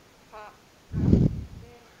 bow, pop.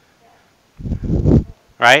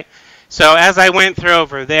 Right? So as I went through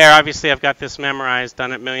over there, obviously I've got this memorized,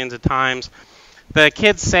 done it millions of times. The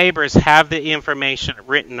kids' sabers have the information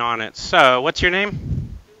written on it. So what's your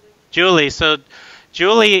name? Julie. So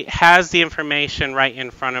Julie has the information right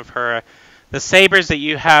in front of her. The sabers that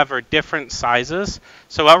you have are different sizes.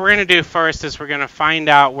 So what we're going to do first is we're going to find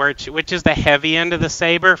out which is the heavy end of the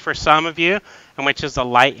saber for some of you and which is the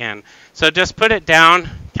light end. So just put it down,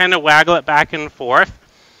 kind of waggle it back and forth.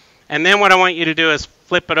 And then what I want you to do is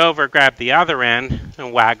flip it over, grab the other end,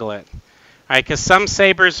 and waggle it. All right, because some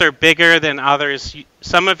sabers are bigger than others.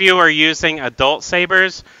 Some of you are using adult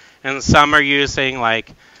sabers, and some are using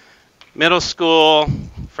like middle school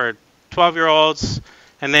for 12-year-olds,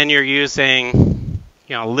 and then you're using,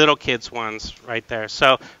 little kids ones right there.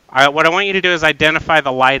 So what I want you to do is identify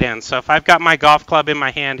the light end. So if I've got my golf club in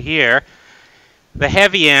my hand here, the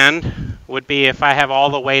heavy end would be if I have all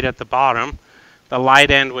the weight at the bottom. The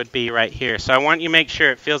light end would be right here. So I want you to make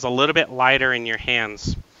sure it feels a little bit lighter in your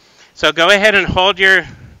hands. So go ahead and hold your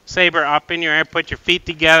saber up in your air, put your feet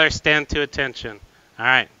together, stand to attention. All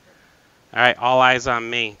right. All right, all eyes on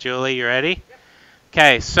me. Julie, you ready? Yep.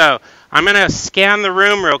 Okay, so I'm going to scan the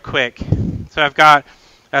room real quick. So I've got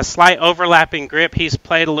a slight overlapping grip. He's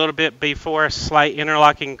played a little bit before, slight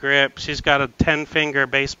interlocking grip. She's got a 10-finger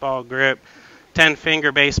baseball grip,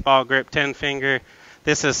 10-finger baseball grip, 10-finger.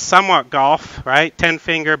 This is somewhat golf, right?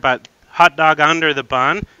 10-finger, but hot dog under the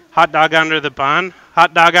bun. Hot dog under the bun.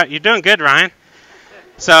 Hot dog out. You're doing good, Ryan.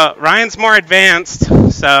 So Ryan's more advanced,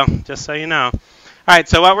 so just so you know. All right,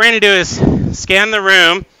 so what we're going to do is scan the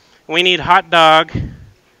room. We need hot dog.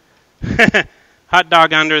 Hot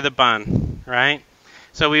dog under the bun, right?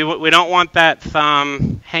 So we don't want that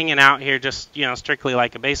thumb hanging out here just, strictly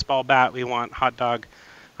like a baseball bat. We want hot dog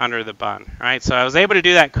under the bun, right? So I was able to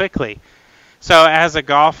do that quickly. So as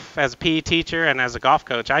a PE teacher and as a golf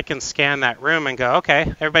coach, I can scan that room and go, okay,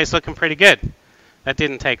 everybody's looking pretty good. That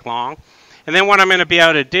didn't take long. And then what I'm going to be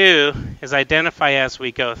able to do is identify as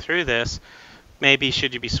we go through this, maybe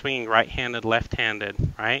should you be swinging right-handed, left-handed,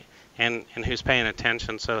 right? And who's paying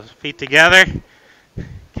attention. So feet together.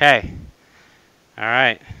 Okay. All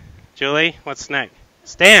right. Julie, what's next?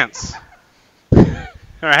 Stance. All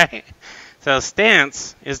right. So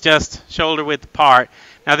stance is just shoulder width apart.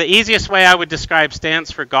 Now the easiest way I would describe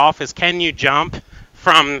stance for golf is, can you jump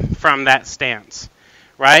from that stance,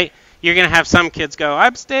 right? You're going to have some kids go,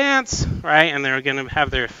 I'm stance, right? And they're going to have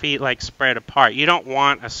their feet like spread apart. You don't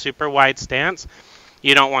want a super wide stance.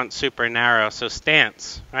 You don't want super narrow. So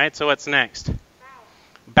stance, right? So what's next?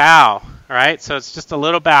 Bow, right? So it's just a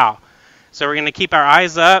little bow. So we're going to keep our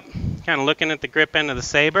eyes up, kind of looking at the grip end of the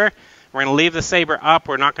saber. We're going to leave the saber up.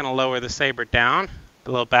 We're not going to lower the saber down.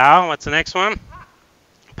 A little bow. What's the next one?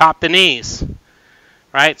 Pop the knees,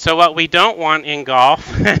 right? So what we don't want in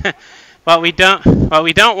golf, what we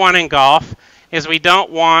don't want in golf is we don't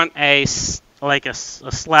want a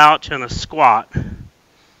slouch and a squat,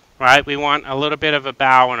 right? We want a little bit of a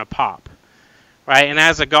bow and a pop, right? And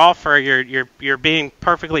as a golfer, you're being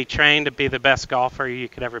perfectly trained to be the best golfer you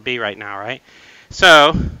could ever be right now, right?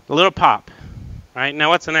 So a little pop, right? Now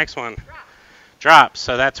what's the next one? Drop.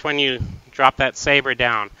 So that's when you drop that saber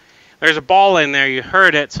down. There's a ball in there. You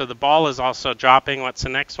heard it, so the ball is also dropping. What's the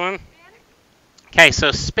next one? Okay,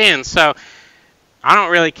 so spin. So I don't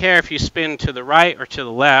really care if you spin to the right or to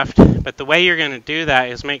the left, but the way you're going to do that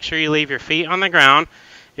is make sure you leave your feet on the ground.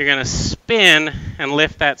 You're going to spin and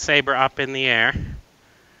lift that saber up in the air.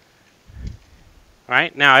 All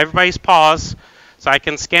right, now everybody's pause, so I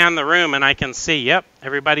can scan the room and I can see, yep,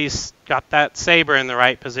 everybody's got that saber in the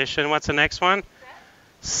right position. What's the next one?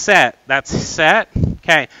 Set. That's set.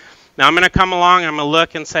 Okay. Now I'm going to come along and I'm going to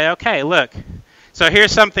look and say, okay, look. So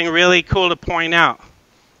here's something really cool to point out.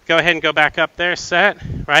 Go ahead and go back up there. Set.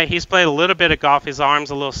 Right? He's played a little bit of golf. His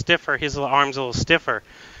arm's a little stiffer. His arm's a little stiffer.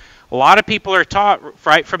 A lot of people are taught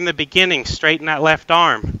right from the beginning, straighten that left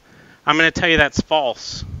arm. I'm going to tell you that's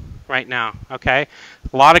false right now. Okay?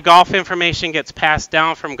 A lot of golf information gets passed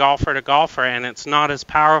down from golfer to golfer, and it's not as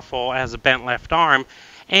powerful as a bent left arm.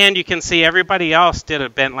 And you can see everybody else did a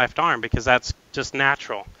bent left arm because that's just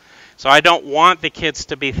natural. So I don't want the kids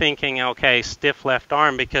to be thinking, okay, stiff left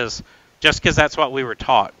arm, because that's what we were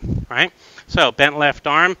taught, right? So bent left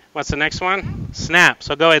arm. What's the next one? Snap.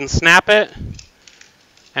 So go ahead and snap it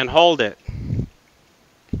and hold it.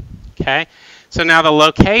 Okay. So now the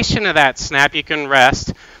location of that snap, you can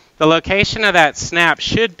rest. The location of that snap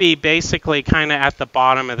should be basically kind of at the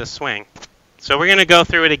bottom of the swing. So we're going to go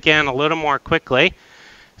through it again a little more quickly.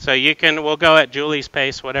 So we'll go at Julie's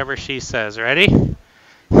pace, whatever she says. Ready?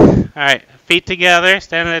 All right, feet together,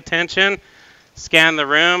 stand at attention, scan the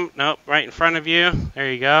room. Nope, right in front of you. There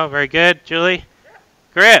you go. Very good. Julie?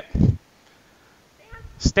 Grip.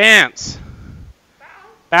 Stance.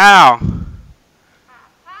 Bow.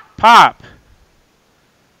 Pop.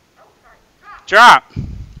 Drop.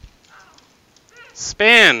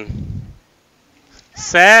 Spin.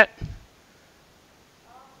 Set.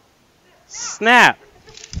 Snap.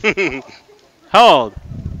 Hold.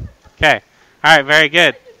 Okay. All right, very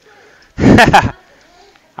good.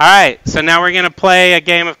 All right, so now we're going to play a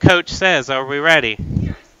game of Coach Says. Are we ready?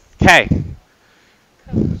 Yes. Okay.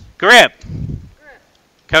 Grip.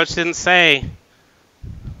 Coach didn't say.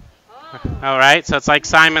 All right, so it's like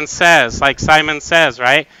Simon Says,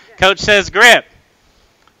 right? Coach says grip.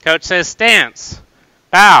 Coach says stance.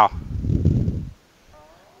 Bow.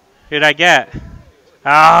 Who'd I get?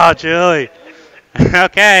 Oh, Julie.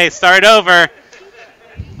 Okay, start over.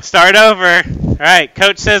 All right,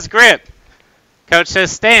 Coach says grip. Coach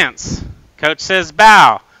says stance. Coach says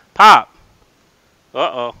bow. Pop.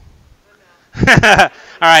 Uh-oh. All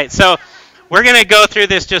right, so we're going to go through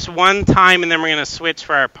this just one time, and then we're going to switch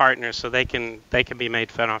for our partners so they can be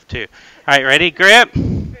made fun of too. All right, ready? Grip,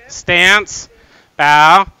 stance,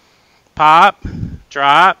 bow, pop,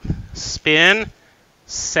 drop, spin,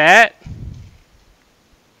 set.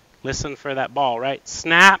 Listen for that ball, right?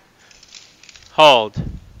 Snap, hold.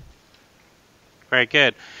 Very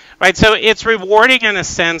good. Right, so it's rewarding in a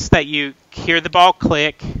sense that you hear the ball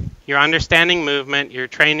click, you're understanding movement, you're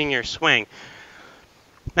training your swing.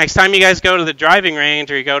 Next time you guys go to the driving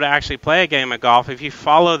range or you go to actually play a game of golf, if you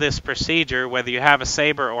follow this procedure, whether you have a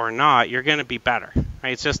saber or not, you're going to be better.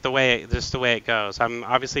 Right? It's just the way it goes. I'm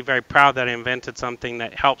obviously very proud that I invented something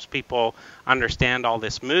that helps people understand all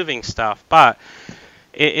this moving stuff, but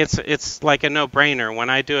it's like a no-brainer. When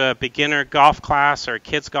I do a beginner golf class or a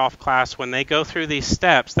kids golf class, when they go through these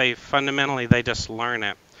steps, they just learn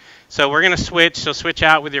it. So we're going to switch. So switch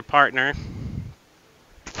out with your partner.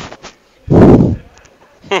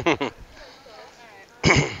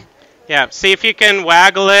 Yeah, see if you can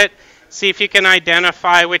waggle it. See if you can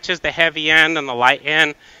identify which is the heavy end and the light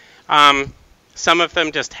end. Some of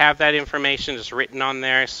them just have that information just written on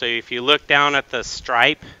there. So if you look down at the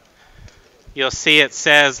stripe, you'll see it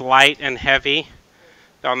says light and heavy.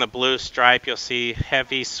 On the blue stripe, you'll see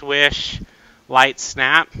heavy swish, light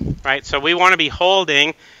snap, right? So we want to be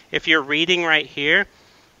holding, if you're reading right here,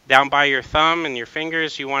 down by your thumb and your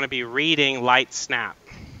fingers, you want to be reading light snap,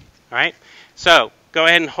 right? So go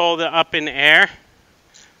ahead and hold it up in the air.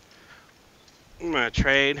 I'm going to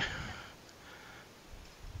trade.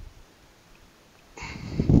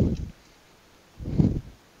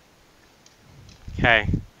 Okay, I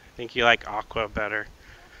think you like aqua better.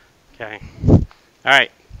 Okay, all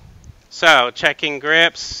right. So checking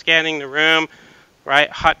grips, scanning the room, right?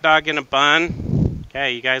 Hot dog in a bun.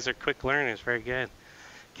 Okay, you guys are quick learners, very good.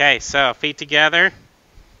 Okay, so feet together,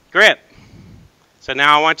 grip. So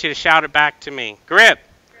now I want you to shout it back to me. Grip.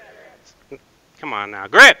 Come on now,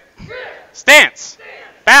 grip. Stance.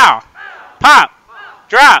 Bow. Pop.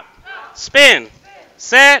 Drop. Spin.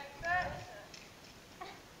 Set.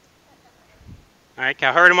 All right,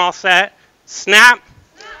 I heard them all set. Snap.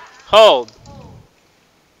 Hold.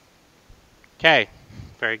 Okay,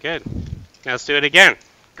 very good. Now let's do it again.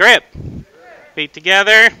 Grip. Feet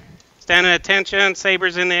together. Stand at attention.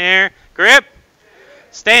 Sabers in the air. Grip.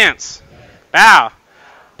 Stance. Bow.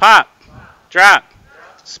 Pop. Drop.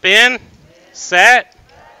 Spin. Set.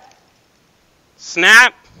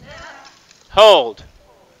 Snap. Hold.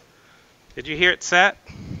 Did you hear it set?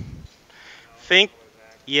 Think.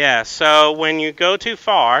 Yeah, so when you go too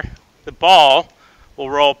far, the ball will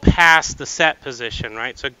roll past the set position,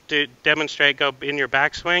 right? So demonstrate, go in your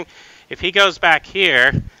backswing. If he goes back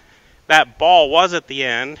here, that ball was at the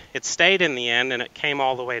end, it stayed in the end, and it came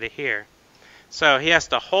all the way to here. So he has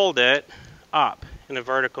to hold it up in a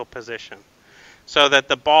vertical position so that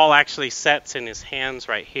the ball actually sets in his hands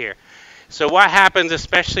right here. So what happens,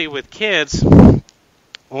 especially with kids,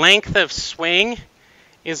 length of swing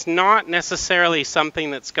is not necessarily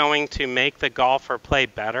something that's going to make the golfer play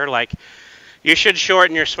better. Like, you should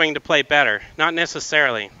shorten your swing to play better. Not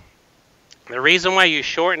necessarily. The reason why you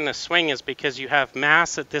shorten the swing is because you have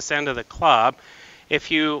mass at this end of the club.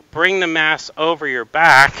 If you bring the mass over your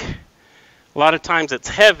back, a lot of times it's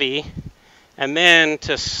heavy, and then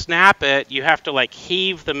to snap it, you have to like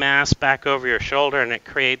heave the mass back over your shoulder, and it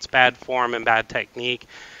creates bad form and bad technique,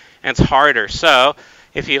 and it's harder. So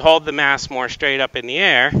if you hold the mass more straight up in the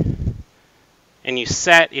air and you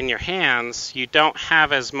set in your hands, you don't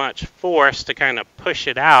have as much force to kind of push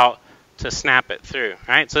it out to snap it through. All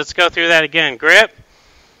right, so let's go through that again. Grip,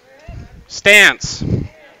 stance,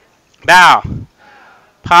 bow,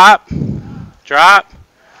 pop, drop,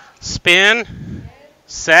 spin,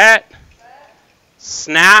 set,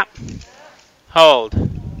 snap, hold.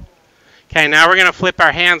 Okay, now we're going to flip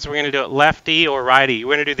our hands. We're going to do it lefty or righty.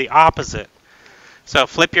 We're going to do the opposite. So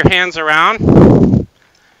flip your hands around.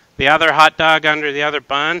 The other hot dog under the other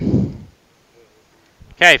bun.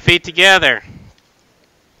 Okay, feet together.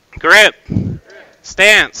 Grip.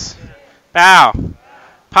 Stance. Bow.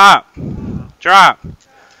 Pop. Drop.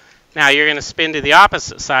 Now you're going to spin to the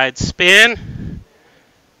opposite side. Spin.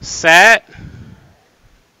 Set.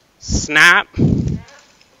 Snap.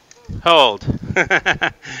 Hold.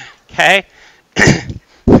 Okay.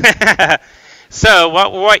 So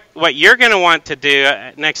what you're going to want to do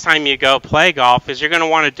next time you go play golf is you're going to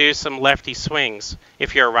want to do some lefty swings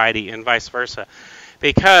if you're a righty and vice versa.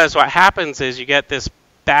 Because what happens is you get this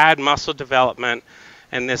bad muscle development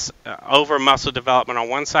and this over muscle development on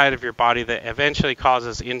one side of your body that eventually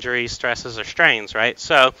causes injuries, stresses, or strains, right?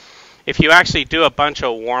 So if you actually do a bunch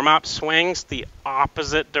of warm-up swings the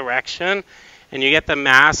opposite direction and you get the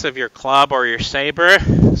mass of your club or your saber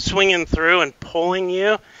swinging through and pulling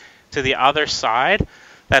you to the other side,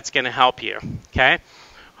 that's going to help you, okay?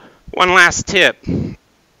 One last tip.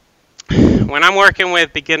 When I'm working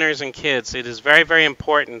with beginners and kids, it is very, very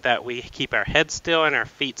important that we keep our head still and our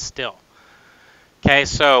feet still. Okay,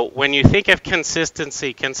 so when you think of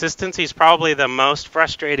consistency, consistency is probably the most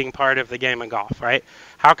frustrating part of the game of golf, right?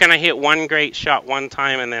 How can I hit one great shot one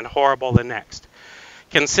time and then horrible the next?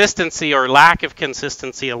 Consistency or lack of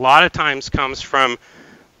consistency a lot of times comes from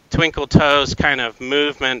twinkle toes kind of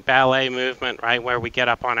movement, ballet movement, right, where we get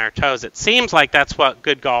up on our toes. It seems like that's what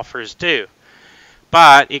good golfers do,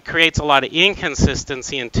 but it creates a lot of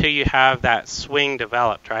inconsistency until you have that swing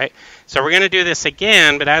developed, right? So we're going to do this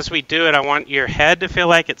again, but as we do it, I want your head to feel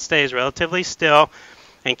like it stays relatively still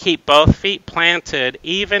and keep both feet planted,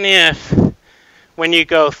 even if when you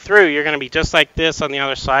go through, you're going to be just like this on the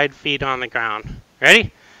other side, feet on the ground.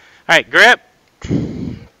 Ready? All right, grip.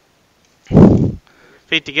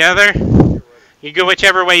 Feet together. You go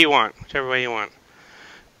whichever way you want. Whichever way you want.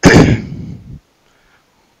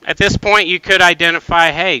 At this point, you could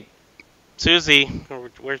identify, hey, Susie,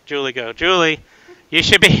 where's Julie go? Julie, you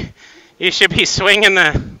should be swinging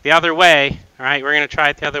the other way. All right, we're going to try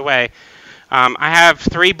it the other way. I have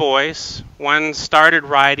 3 boys. One started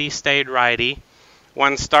righty, stayed righty.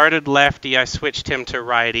 One started lefty, I switched him to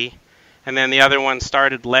righty. And then the other one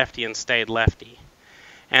started lefty and stayed lefty.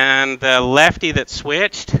 And the lefty that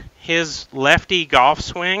switched, his lefty golf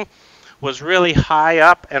swing was really high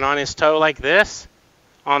up and on his toe like this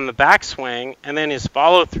on the backswing, and then his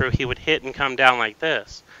follow through he would hit and come down like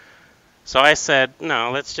this. So I said,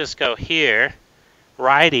 no, let's just go here,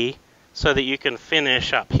 righty, so that you can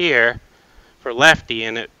finish up here for lefty,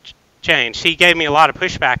 and it changed. He gave me a lot of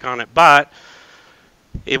pushback on it, but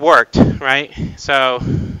it worked, right? So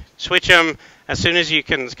switch them as soon as you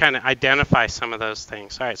can kind of identify some of those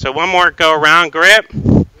things. All right, so one more go around. Grip,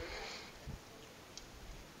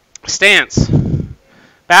 stance,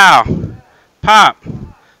 bow, pop,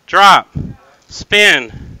 drop,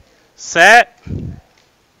 spin, set.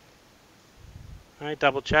 All right,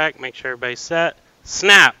 double check, make sure everybody's set.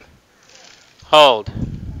 Snap, hold,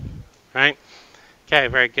 right? Okay,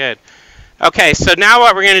 very good. Okay, so now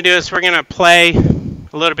what we're going to do is we're going to play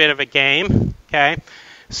a little bit of a game, okay?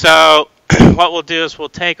 So what we'll do is we'll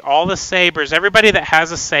take all the sabers. Everybody that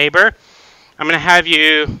has a saber, I'm going to have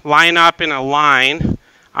you line up in a line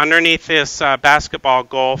underneath this basketball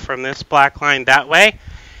goal from this black line that way.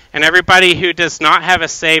 And everybody who does not have a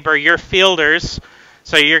saber, you're fielders,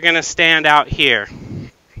 so you're going to stand out here.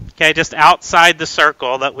 Okay, just outside the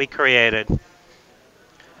circle that we created.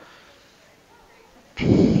 Can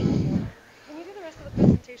you do the rest of the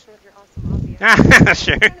presentation with your awesome audio?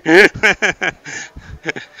 Sure.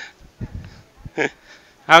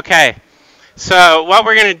 Okay, so what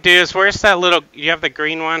we're going to do is, where's that little, you have the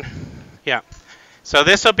green one? Yeah. So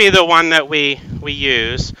this will be the one that we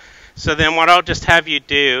use. So then what I'll just have you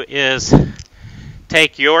do is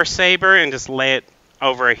take your saber and just lay it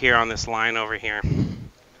over here on this line over here.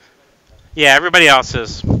 Yeah, everybody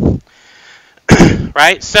else's.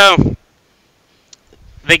 Right? So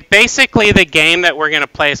basically the game that we're going to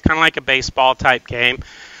play is kind of like a baseball type game.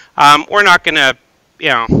 We're not going to,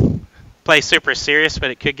 play super serious,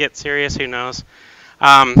 but it could get serious, who knows.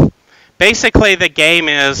 Basically the game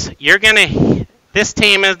is this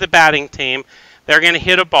team is the batting team. They're going to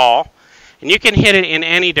hit a ball, and you can hit it in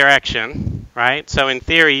any direction, right? So in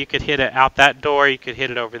theory, you could hit it out that door. You could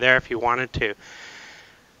hit it over there if you wanted to.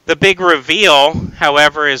 The big reveal,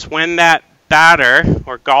 however, is when that batter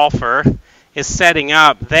or golfer is setting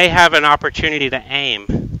up, they have an opportunity to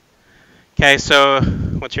aim. Okay, so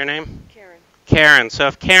what's your name? Karen. Karen. So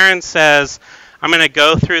if Karen says, I'm going to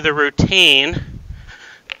go through the routine,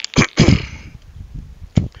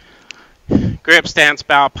 grip, stance,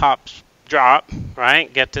 bow, pop, drop,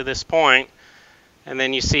 right? Get to this point, and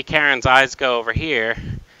then you see Karen's eyes go over here,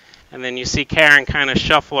 and then you see Karen kind of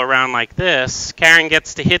shuffle around like this. Karen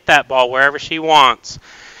gets to hit that ball wherever she wants.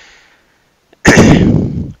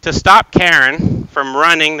 To stop Karen from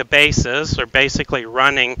running the bases, or basically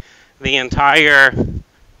running the entire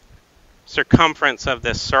circumference of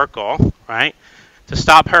this circle, right? To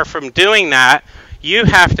stop her from doing that, you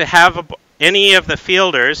have to have any of the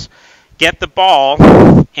fielders get the ball,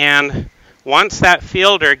 and once that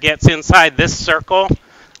fielder gets inside this circle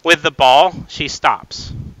with the ball, she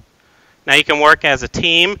stops. Now you can work as a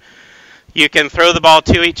team. You can throw the ball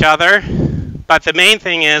to each other. But the main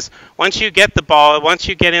thing is, once you get the ball, once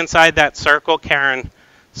you get inside that circle, Karen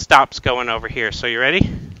stops going over here. So you ready?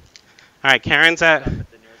 All right, Karen's at.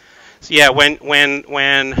 So yeah, if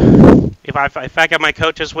I got my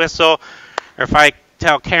coach's whistle, or if I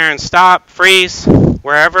tell Karen stop, freeze,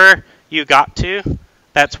 wherever you got to,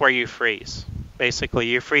 that's where you freeze. Basically,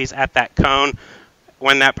 you freeze at that cone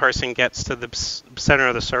when that person gets to the center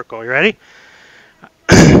of the circle. You ready?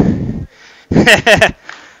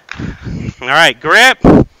 All right, grip.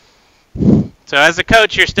 So as a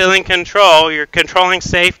coach, you're still in control. You're controlling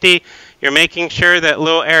safety. You're making sure that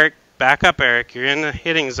little Eric, back up, Eric. You're in the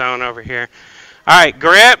hitting zone over here. All right,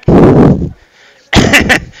 grip.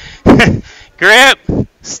 Grip,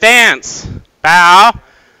 stance, bow,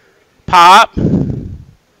 pop,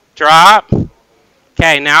 drop.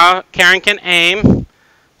 Okay, now Karen can aim,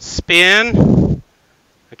 spin.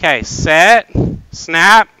 Okay, set,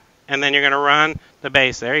 snap, and then you're going to run the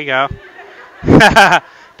base. There you go.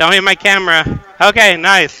 Don't hit my camera. Okay,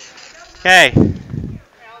 nice. Okay.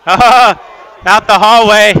 Oh, out the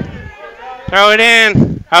hallway. Throw it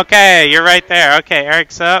in. Okay, you're right there. Okay,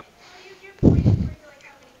 Eric's up.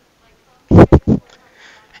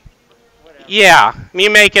 Yeah, you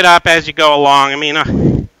make it up as you go along. I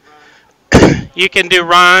mean, you can do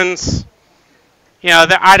runs. You know,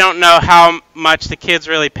 I don't know how much the kids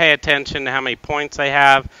really pay attention to how many points they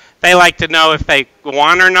have. They like to know if they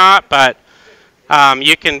won or not, but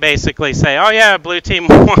you can basically say, oh, yeah, blue team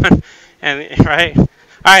won. And right? All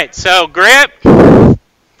right, so grip,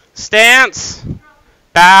 stance,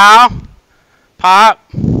 bow, pop,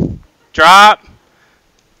 drop.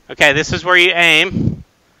 Okay, this is where you aim.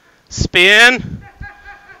 Spin,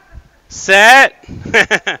 set,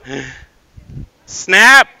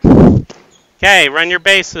 snap. Okay, run your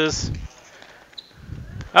bases.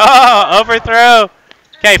 Oh, overthrow.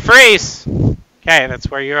 Okay, freeze. Okay,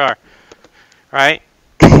 that's where you are. Right?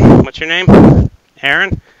 What's your name?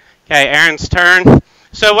 Aaron? Okay, Aaron's turn.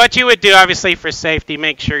 So what you would do, obviously, for safety,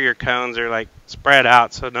 make sure your cones are, like, spread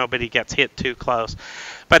out so nobody gets hit too close.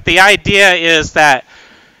 But the idea is that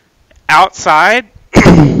outside,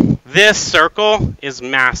 this circle is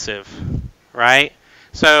massive, right?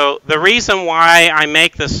 So the reason why I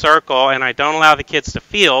make the circle and I don't allow the kids to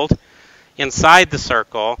field inside the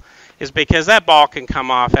circle is because that ball can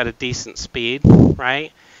come off at a decent speed,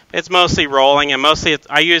 right? It's mostly rolling, and mostly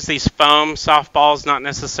I use these foam softballs, not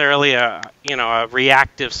necessarily a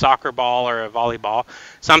reactive soccer ball or a volleyball.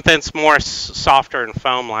 Something's more softer and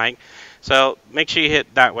foam-like. So make sure you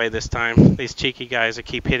hit that way this time. These cheeky guys that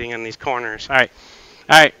keep hitting in these corners. All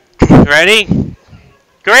right, ready?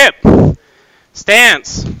 Grip,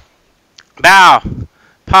 stance, bow,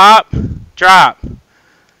 pop, drop.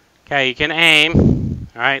 Okay, you can aim.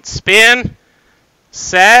 All right, spin,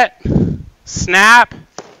 set, snap.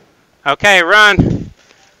 Okay, run,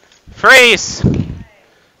 freeze.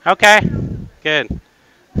 Okay, good.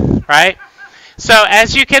 Right? So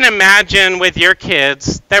as you can imagine with your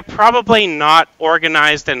kids, they're probably not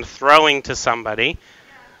organized and throwing to somebody,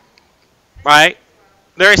 right?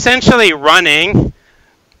 They're essentially running,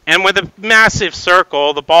 and with a massive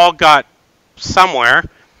circle, the ball got somewhere,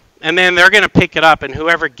 and then they're going to pick it up, and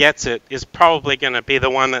whoever gets it is probably going to be the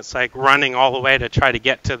one that's like running all the way to try to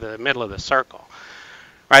get to the middle of the circle,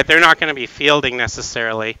 right? They're not going to be fielding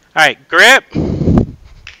necessarily. All right, grip,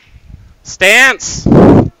 stance,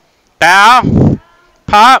 bow,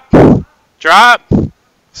 pop, drop,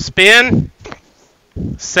 spin,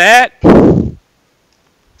 set,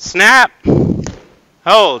 snap,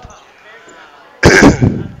 hold.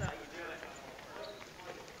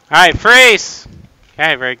 All right, freeze.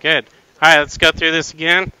 Okay, very good. All right, let's go through this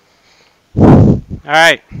again. All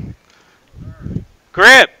right.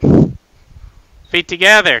 Grip. Feet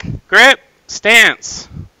together. Grip, stance,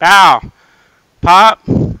 bow, pop,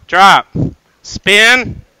 drop,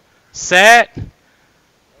 spin, set,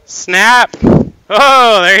 snap.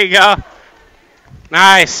 Oh, there you go.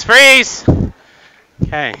 Nice. Freeze.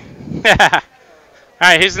 Okay. All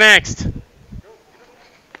right, who's next?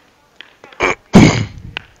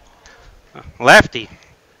 Lefty.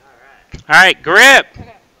 All right, grip.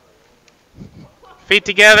 Feet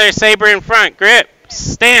together, saber in front. Grip,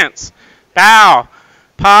 stance, bow,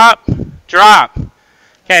 pop, drop.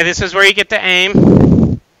 Okay, this is where you get to aim.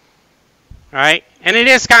 All right, and it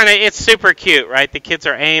is it's super cute, right? The kids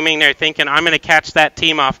are aiming. They're thinking, I'm going to catch that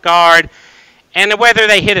team off guard. And whether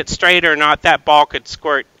they hit it straight or not, that ball could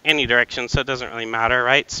squirt any direction, so it doesn't really matter,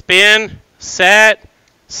 right? Spin, set,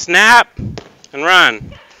 snap, and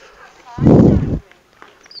run.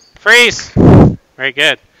 Freeze. Very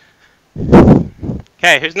good.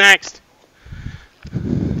 Okay, who's next?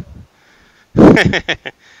 All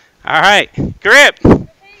right, grip.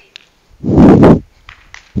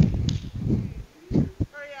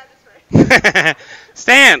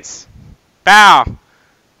 Stance, bow,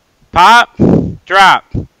 pop, drop,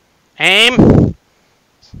 aim,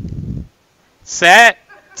 set,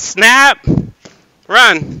 snap,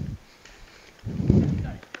 run.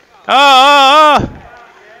 Oh.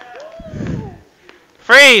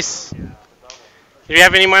 Freeze. Do you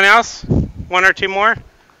have anyone else? One or two more?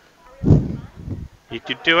 You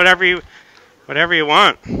can do whatever you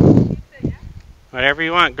want. Whatever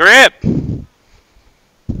you want. Grip.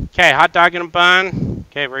 Okay, hot dog in a bun.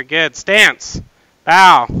 Okay, very good. Stance.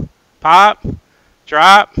 Bow. Pop.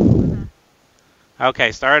 Drop.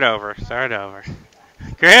 Okay, start over.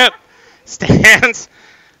 Grip. Stance.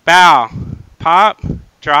 Bow. Pop.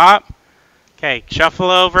 Drop. Okay,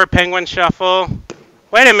 shuffle over. Penguin shuffle.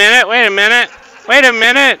 Wait a minute.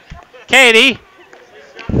 Katie.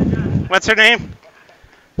 What's her name?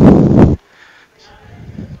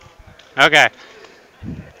 Okay.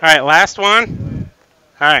 All right, last one.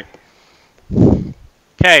 All right.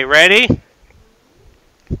 Okay, ready?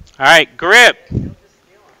 All right, grip.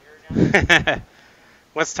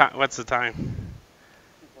 What's the time?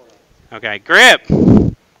 Okay, grip.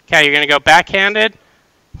 Okay, you're going to go backhanded.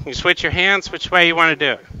 You switch your hands. Which way you want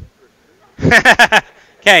to do it?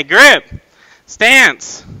 Okay, grip.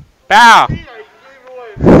 Stance. Bow.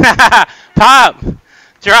 Pop.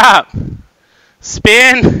 Drop.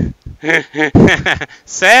 Spin.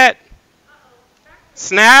 Set.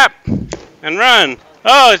 Snap. And run.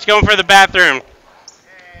 Oh, it's going for the bathroom.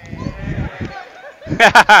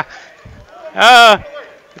 Oh,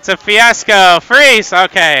 it's a fiasco. Freeze.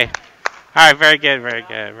 Okay. All right, very good, very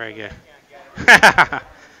good, very good.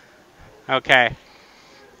 Okay.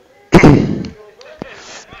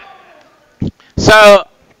 So,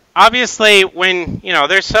 obviously, when,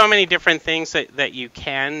 there's so many different things that you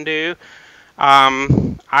can do.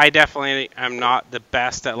 I definitely am not the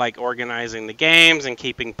best at, like, organizing the games and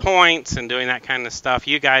keeping points and doing that kind of stuff.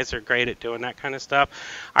 You guys are great at doing that kind of stuff.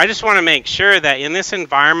 I just want to make sure that in this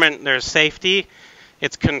environment there's safety,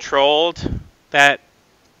 it's controlled, that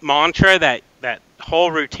mantra, that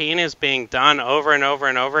whole routine is being done over and over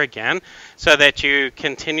and over again, so that you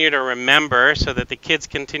continue to remember, so that the kids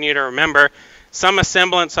continue to remember some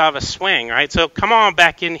semblance of a swing, right? So come on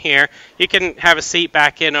back in here. You can have a seat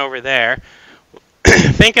back in over there.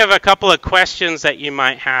 Think of a couple of questions that you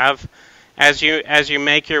might have as you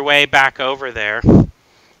make your way back over there.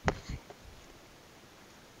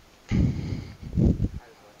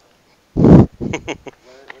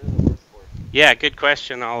 Yeah, good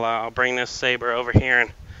question. I'll bring this saber over here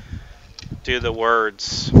and do the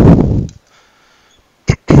words.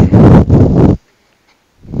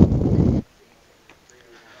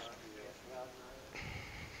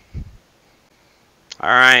 All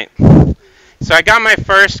right. So I got my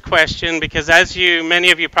first question because, as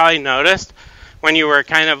many of you probably noticed, when you were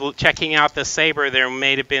kind of checking out the saber, there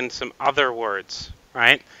may have been some other words,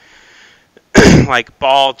 right? Like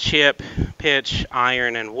ball, chip, pitch,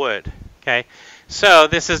 iron, and wood. Okay, so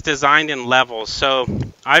this is designed in levels. So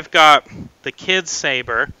I've got the kid's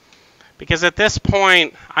saber, because at this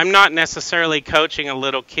point, I'm not necessarily coaching a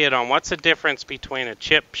little kid on what's the difference between a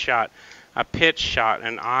chip shot, a pitch shot,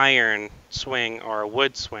 an iron swing, or a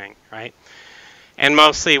wood swing, right? And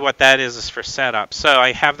mostly what that is for setup. So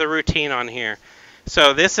I have the routine on here.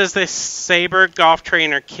 So this is the Saber Golf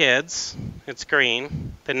Trainer Kids. It's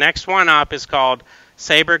green. The next one up is called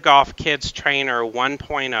Saber Golf Kids Trainer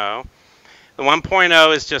 1.0. The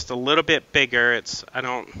 1.0 is just a little bit bigger. I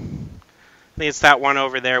think it's that one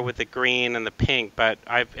over there with the green and the pink, but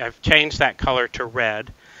I've changed that color to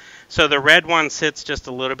red. So the red one sits just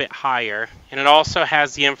a little bit higher, and it also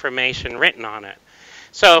has the information written on it.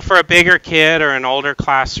 So for a bigger kid or an older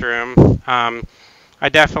classroom, I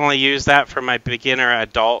definitely use that for my beginner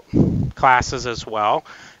adult classes as well.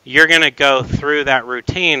 You're going to go through that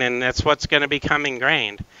routine, and that's what's going to become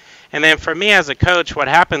ingrained. And then for me as a coach, what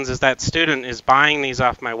happens is that student is buying these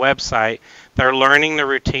off my website. They're learning the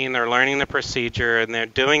routine, they're learning the procedure, and they're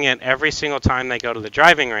doing it every single time they go to the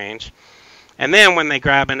driving range. And then when they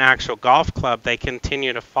grab an actual golf club, they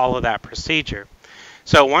continue to follow that procedure.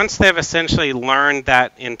 So once they've essentially learned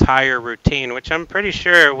that entire routine, which I'm pretty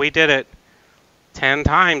sure we did it 10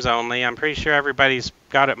 times only, I'm pretty sure everybody's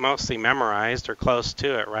got it mostly memorized or close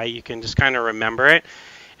to it, right? You can just kind of remember it.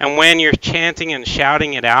 And when you're chanting and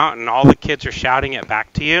shouting it out and all the kids are shouting it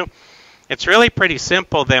back to you, it's really pretty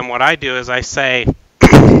simple. Then what I do is I say,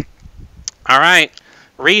 all right,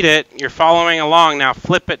 read it. You're following along. Now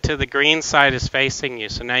flip it to the green side is facing you.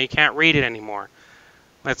 So now you can't read it anymore.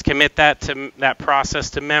 Let's commit that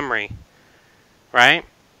process to memory, right?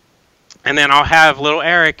 And then I'll have little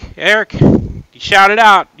Eric, you shout it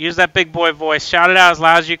out. Use that big boy voice. Shout it out as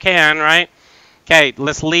loud as you can, right? Okay,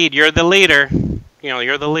 let's lead. You're the leader.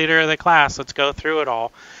 You're the leader of the class. Let's go through it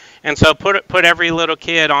all. And so put every little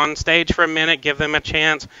kid on stage for a minute. Give them a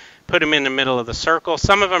chance. Put them in the middle of the circle.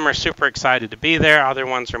 Some of them are super excited to be there. Other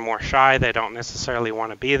ones are more shy. They don't necessarily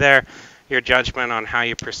want to be there. Your judgment on how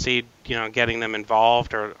you proceed, getting them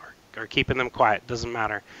involved or keeping them quiet, doesn't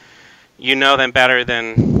matter. You know them better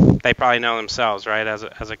than they probably know themselves, right, as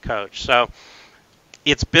a coach. So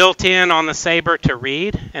it's built in on the Saber to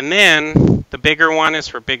read, and then the bigger one is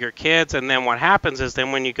for bigger kids, and then what happens is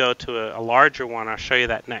then when you go to a larger one, I'll show you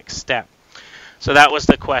that next step. So that was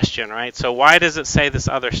the question, right? So why does it say this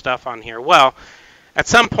other stuff on here? Well, at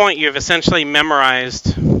some point you've essentially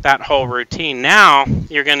memorized that whole routine. Now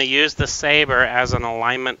you're going to use the Saber as an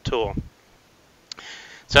alignment tool.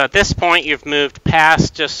 So at this point you've moved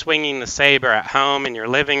past just swinging the Saber at home in your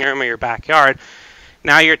living room or your backyard.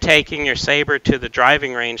 Now you're taking your Saber to the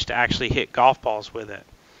driving range to actually hit golf balls with it.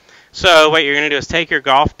 So what you're going to do is take your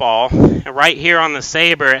golf ball, and right here on the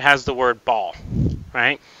saber it has the word ball,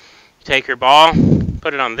 right? You take your ball,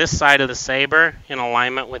 put it on this side of the saber in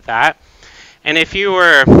alignment with that. And if you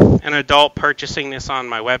were an adult purchasing this on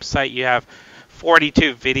my website, you have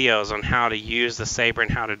 42 videos on how to use the saber and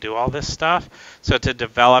how to do all this stuff, so to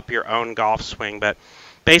develop your own golf swing. But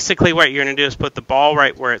basically what you're going to do is put the ball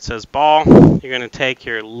right where it says ball. You're going to take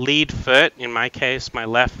your lead foot, in my case my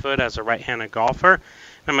left foot as a right-handed golfer, and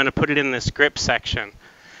I'm going to put it in this grip section.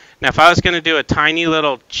 Now if I was going to do a tiny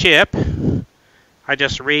little chip, I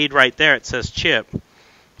just read right there it says chip.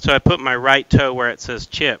 So I put my right toe where it says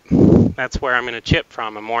chip. That's where I'm going to chip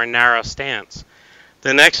from, a more narrow stance.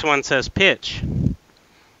 The next one says pitch.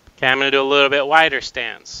 Okay, I'm going to do a little bit wider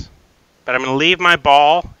stance. But I'm going to leave my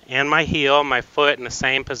ball and my heel, my foot in the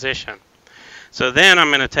same position. So then I'm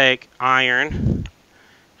going to take iron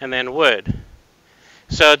and then wood.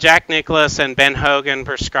 So Jack Nicklaus and Ben Hogan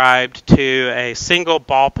prescribed to a single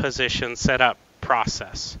ball position setup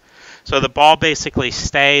process. So the ball basically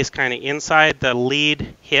stays kind of inside the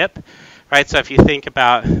lead hip, right? So if you think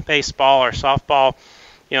about baseball or softball,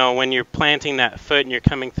 you know, when you're planting that foot and you're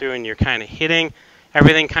coming through and you're kind of hitting,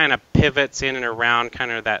 everything kind of pivots in and around kind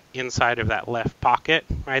of that inside of that left pocket,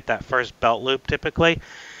 right? That first belt loop typically.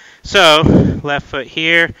 So left foot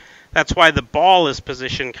here, that's why the ball is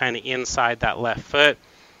positioned kind of inside that left foot.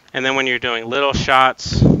 And then when you're doing little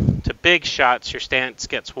shots to big shots, your stance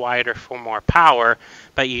gets wider for more power,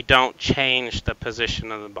 but you don't change the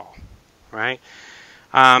position of the ball, right?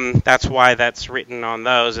 That's why that's written on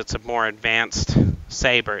those. It's a more advanced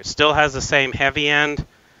saber. It still has the same heavy end.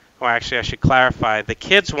 Well, actually, I should clarify. The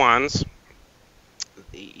kids' ones,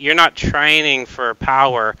 you're not training for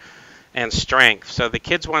power and strength. So the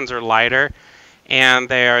kids' ones are lighter, and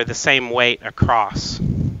they are the same weight across.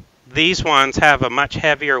 These ones have a much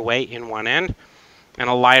heavier weight in one end and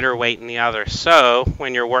a lighter weight in the other. So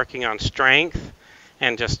when you're working on strength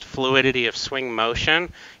and just fluidity of swing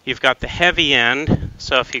motion, you've got the heavy end.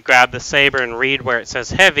 So if you grab the saber and read where it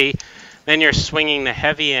says heavy, then you're swinging the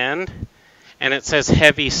heavy end, and it says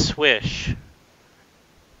heavy swish.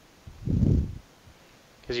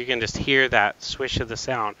 Because you can just hear that swish of the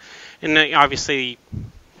sound. And then obviously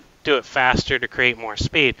do it faster to create more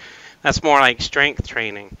speed. That's more like strength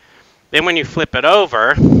training. Then when you flip it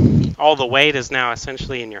over, all the weight is now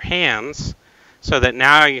essentially in your hands, so that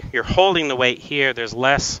now you're holding the weight here. There's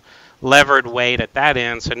less levered weight at that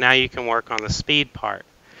end, so now you can work on the speed part.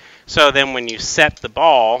 So then when you set the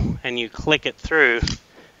ball and you click it through,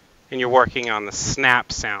 and you're working on the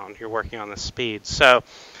snap sound, you're working on the speed. So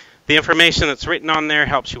the information that's written on there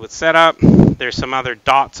helps you with setup. There's some other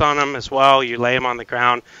dots on them as well. You lay them on the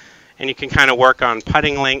ground, and you can kind of work on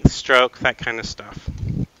putting length, stroke, that kind of stuff.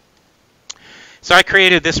 So I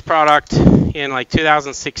created this product in like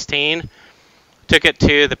 2016. Took it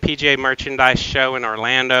to the PGA Merchandise Show in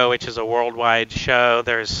Orlando, which is a worldwide show.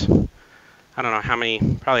 There's, I don't know how many,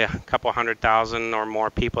 probably a couple 100,000 or more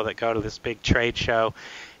people that go to this big trade show.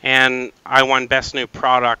 And I won Best New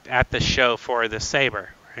Product at the show for the saber,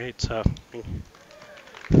 right? So,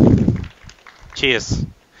 cheers.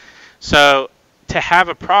 So to have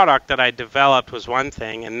a product that I developed was one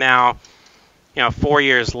thing, and now, 4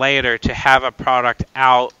 years later, to have a product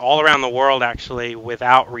out all around the world actually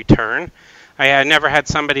without return. I had never had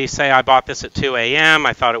somebody say, I bought this at 2 a.m.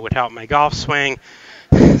 I thought it would help my golf swing.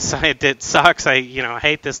 So it sucks. I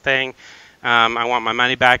hate this thing. I want my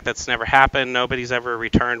money back. That's never happened. Nobody's ever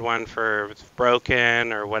returned one for it's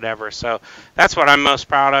broken or whatever. So that's what I'm most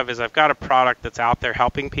proud of, is I've got a product that's out there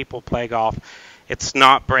helping people play golf. It's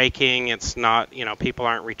not breaking. It's not, people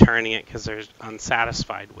aren't returning it because they're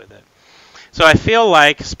unsatisfied with it. So I feel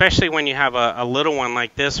like, especially when you have a little one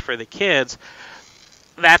like this for the kids,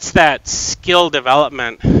 that's that skill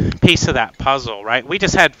development piece of that puzzle, right? We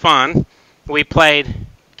just had fun. We played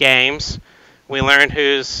games. We learned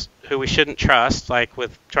who we shouldn't trust, like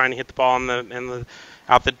with trying to hit the ball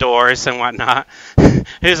out the doors and whatnot.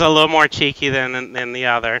 Who's a little more cheeky than the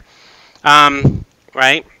other,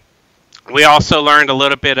 right? We also learned a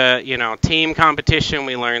little bit of, team competition.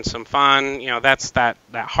 We learned some fun. That's that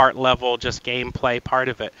heart level, just gameplay part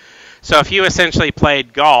of it. So if you essentially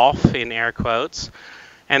played golf, in air quotes,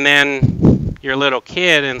 and then you're a little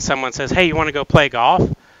kid and someone says, hey, you want to go play golf?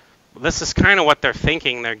 Well, this is kind of what they're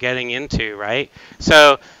thinking they're getting into, right?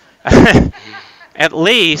 So at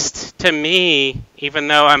least to me, even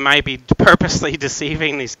though I might be purposely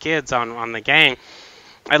deceiving these kids on the game,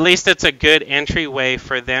 at least it's a good entryway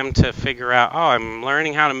for them to figure out, oh, I'm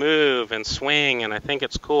learning how to move and swing, and I think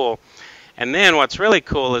it's cool. And then what's really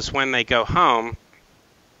cool is when they go home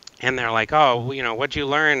And they're like, oh, well, you know, what'd you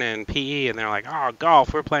learn in PE? And they're like, oh,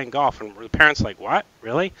 golf, we're playing golf. And the parents are like, what,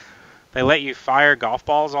 really? They let you fire golf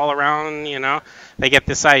balls all around, you know? They get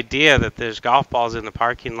this idea that there's golf balls in the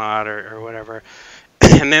parking lot or whatever.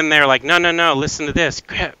 And then they're like, no, no, no, listen to this.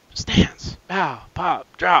 Grip, stance, bow, pop,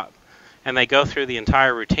 drop. And they go through the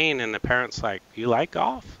entire routine, and the parents like, you like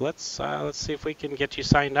golf? Let's see if we can get you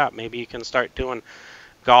signed up. Maybe you can start doing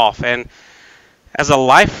golf. And as a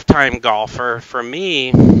lifetime golfer, for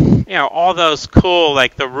me, you know, all those cool,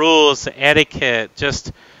 like the rules, the etiquette,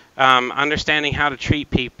 just understanding how to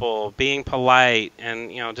treat people, being polite,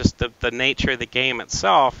 and, you know, just the nature of the game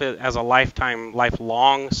itself as a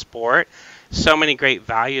lifelong sport. So many great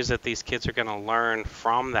values that these kids are going to learn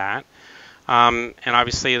from that. And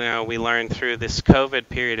obviously, you know, we learned through this COVID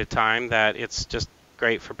period of time that it's just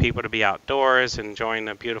great for people to be outdoors, enjoying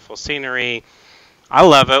the beautiful scenery. I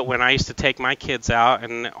love it when I used to take my kids out,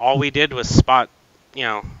 and all we did was spot, you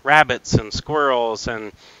know, rabbits and squirrels,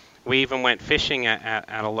 and we even went fishing at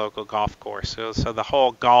a local golf course. So the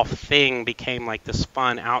whole golf thing became like this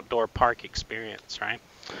fun outdoor park experience, right?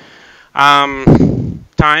 Time?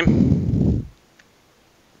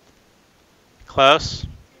 Close?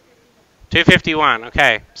 2:51.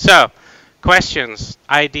 Okay. So, questions,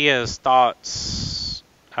 ideas, thoughts.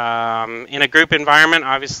 In a group environment,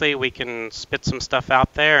 obviously, we can spit some stuff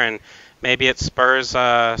out there, and maybe it spurs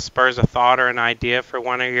a thought or an idea for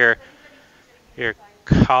one of your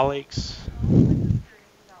colleagues.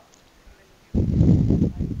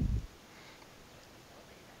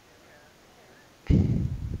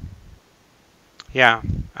 Yeah.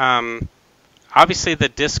 Obviously, the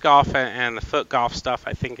disc golf and the foot golf stuff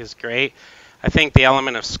I think is great. I think the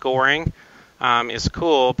element of scoring is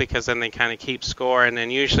cool because then they kind of keep score. And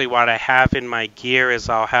then usually what I have in my gear is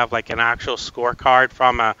I'll have like an actual scorecard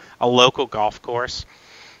from a local golf course.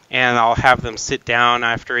 And I'll have them sit down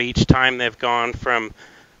after each time they've gone from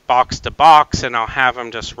box to box, and I'll have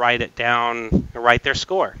them just write it down, write their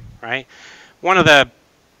score, right? One of the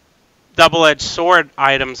double-edged sword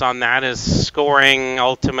items on that is scoring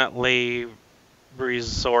ultimately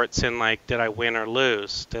resorts in like, did I win or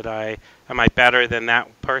lose? Am I better than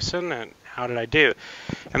that person, and how did I do?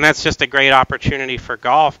 And that's just a great opportunity for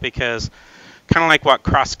golf, because kind of like what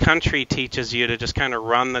cross country teaches you to just kind of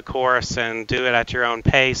run the course and do it at your own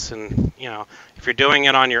pace, and you know, if you're doing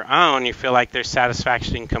it on your own, you feel like there's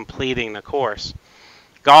satisfaction in completing the course.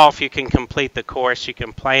 Golf, you can complete the course, you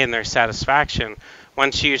can play, and there's satisfaction.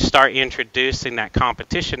 Once you start introducing that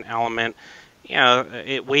competition element, you know,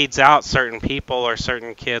 it weeds out certain people or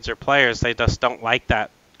certain kids or players. They just don't like that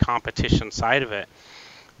competition side of it.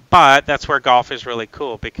 But that's where golf is really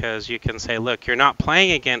cool, because you can say, look, you're not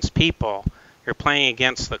playing against people, you're playing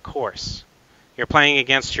against the course. You're playing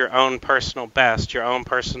against your own personal best, your own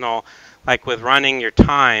personal, like with running, your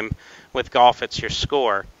time. With golf, it's your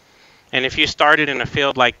score. And if you started in a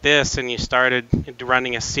field like this and you started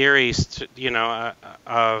running a series, you know,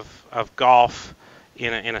 of golf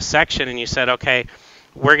in a section, and you said, okay,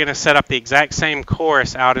 we're going to set up the exact same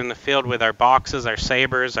course out in the field with our boxes, our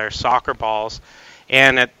sabers, our soccer balls,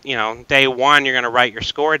 and at, you know, day one you're going to write your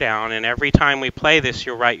score down, and every time we play this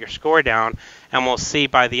you'll write your score down, and we'll see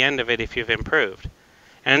by the end of it if you've improved.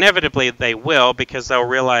 And inevitably they will, because they'll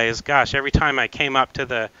realize, gosh, every time I came up to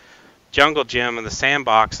the jungle gym and the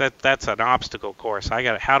sandbox, that's an obstacle course.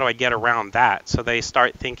 How do I get around that? So they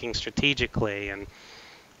start thinking strategically,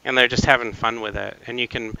 and they're just having fun with it. And you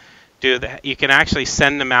can do that. You can actually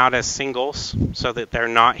send them out as singles so that they're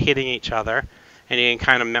not hitting each other, and you can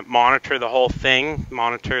kind of monitor the whole thing,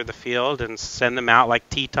 monitor the field, and send them out like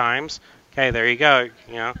tee times. Okay, there you go.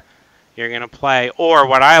 You know, you're gonna play. Or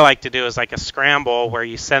what I like to do is like a scramble, where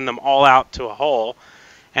you send them all out to a hole,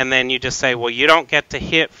 and then you just say, well, you don't get to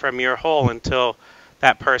hit from your hole until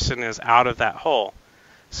that person is out of that hole.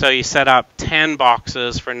 So you set up 10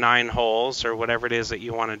 boxes for 9 holes, or whatever it is that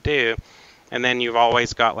you want to do, and then you've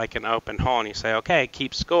always got like an open hole, and you say, okay,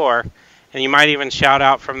 keep score. And you might even shout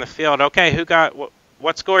out from the field, okay, who got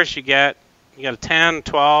what scores you get? You got a 10,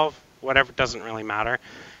 12, whatever, doesn't really matter.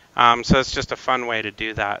 So it's just a fun way to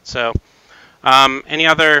do that. So any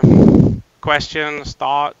other questions,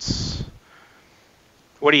 thoughts?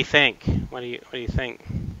 What do you think? What do you think?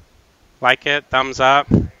 Like it? Thumbs up?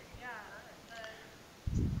 Yeah,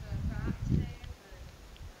 the grass day, the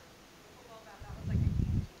football that was like a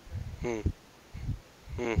game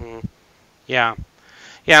changer. Yeah.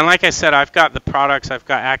 Yeah, and like I said, I've got the products, I've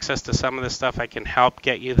got access to some of this stuff. I can help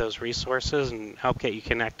get you those resources and help get you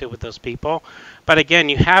connected with those people. But again,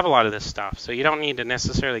 you have a lot of this stuff, so you don't need to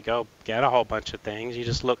necessarily go get a whole bunch of things. You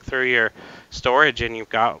just look through your storage and you've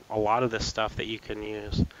got a lot of this stuff that you can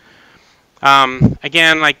use.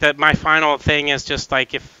 Again, like my final thing is just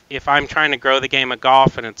like if I'm trying to grow the game of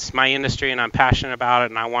golf and it's my industry and I'm passionate about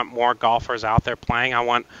it and I want more golfers out there playing, I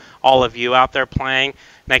want all of you out there playing.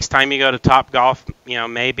 Next time you go to Top Golf,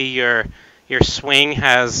 maybe your swing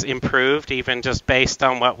has improved even just based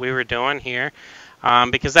on what we were doing here,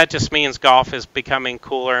 because that just means golf is becoming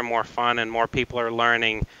cooler and more fun and more people are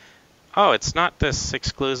learning. Oh, it's not this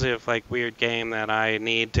exclusive like weird game that I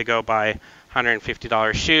need to go buy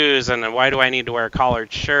 $150 shoes and then why do I need to wear a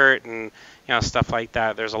collared shirt and stuff like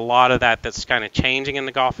that. There's a lot of that's kind of changing in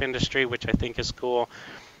the golf industry, which I think is cool.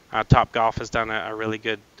 Top Golf has done a really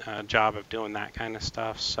good job of doing that kind of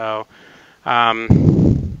stuff. So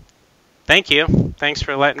thank you. Thanks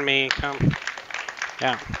for letting me come.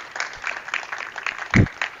 Yeah.